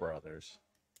Parker Brothers.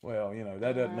 Well,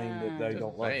 that doesn't mean that they Just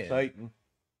don't love saying. Satan.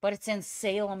 But it's in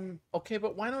Salem. Okay,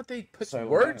 but why don't they put Salem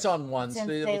words Man. on one It's so in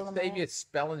they Salem would save Man. you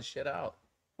spelling shit out?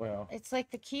 Well, It's like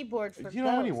the keyboard for do you know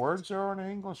how many ghosts. words there are in the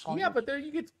English language? Yeah, but there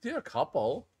you could do a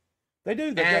couple. they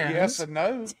do. They got And- yes and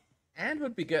no. And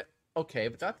would be good. Okay,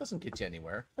 but that doesn't get you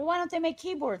anywhere. Well, why don't they make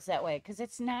keyboards that way? Because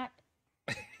it's not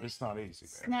It's not easy.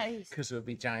 it's not easy. Because it would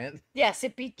be giant. Yes,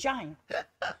 it'd be giant.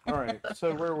 All right.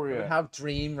 So where were we It would at? have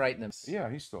Dream right in them. Yeah,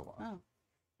 he's still alive.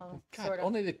 Oh, God, sort of.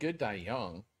 only the good die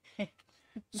young.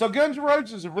 So Guns N'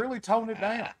 Roses have really toned it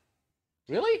down.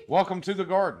 Really? Welcome to the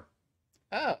Garden.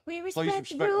 Oh, We Please respect the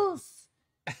respect- rules.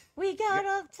 We got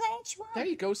a sanctuary. there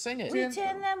you go, sing it. We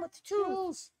tend them with the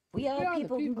tools. We are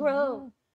people who grow.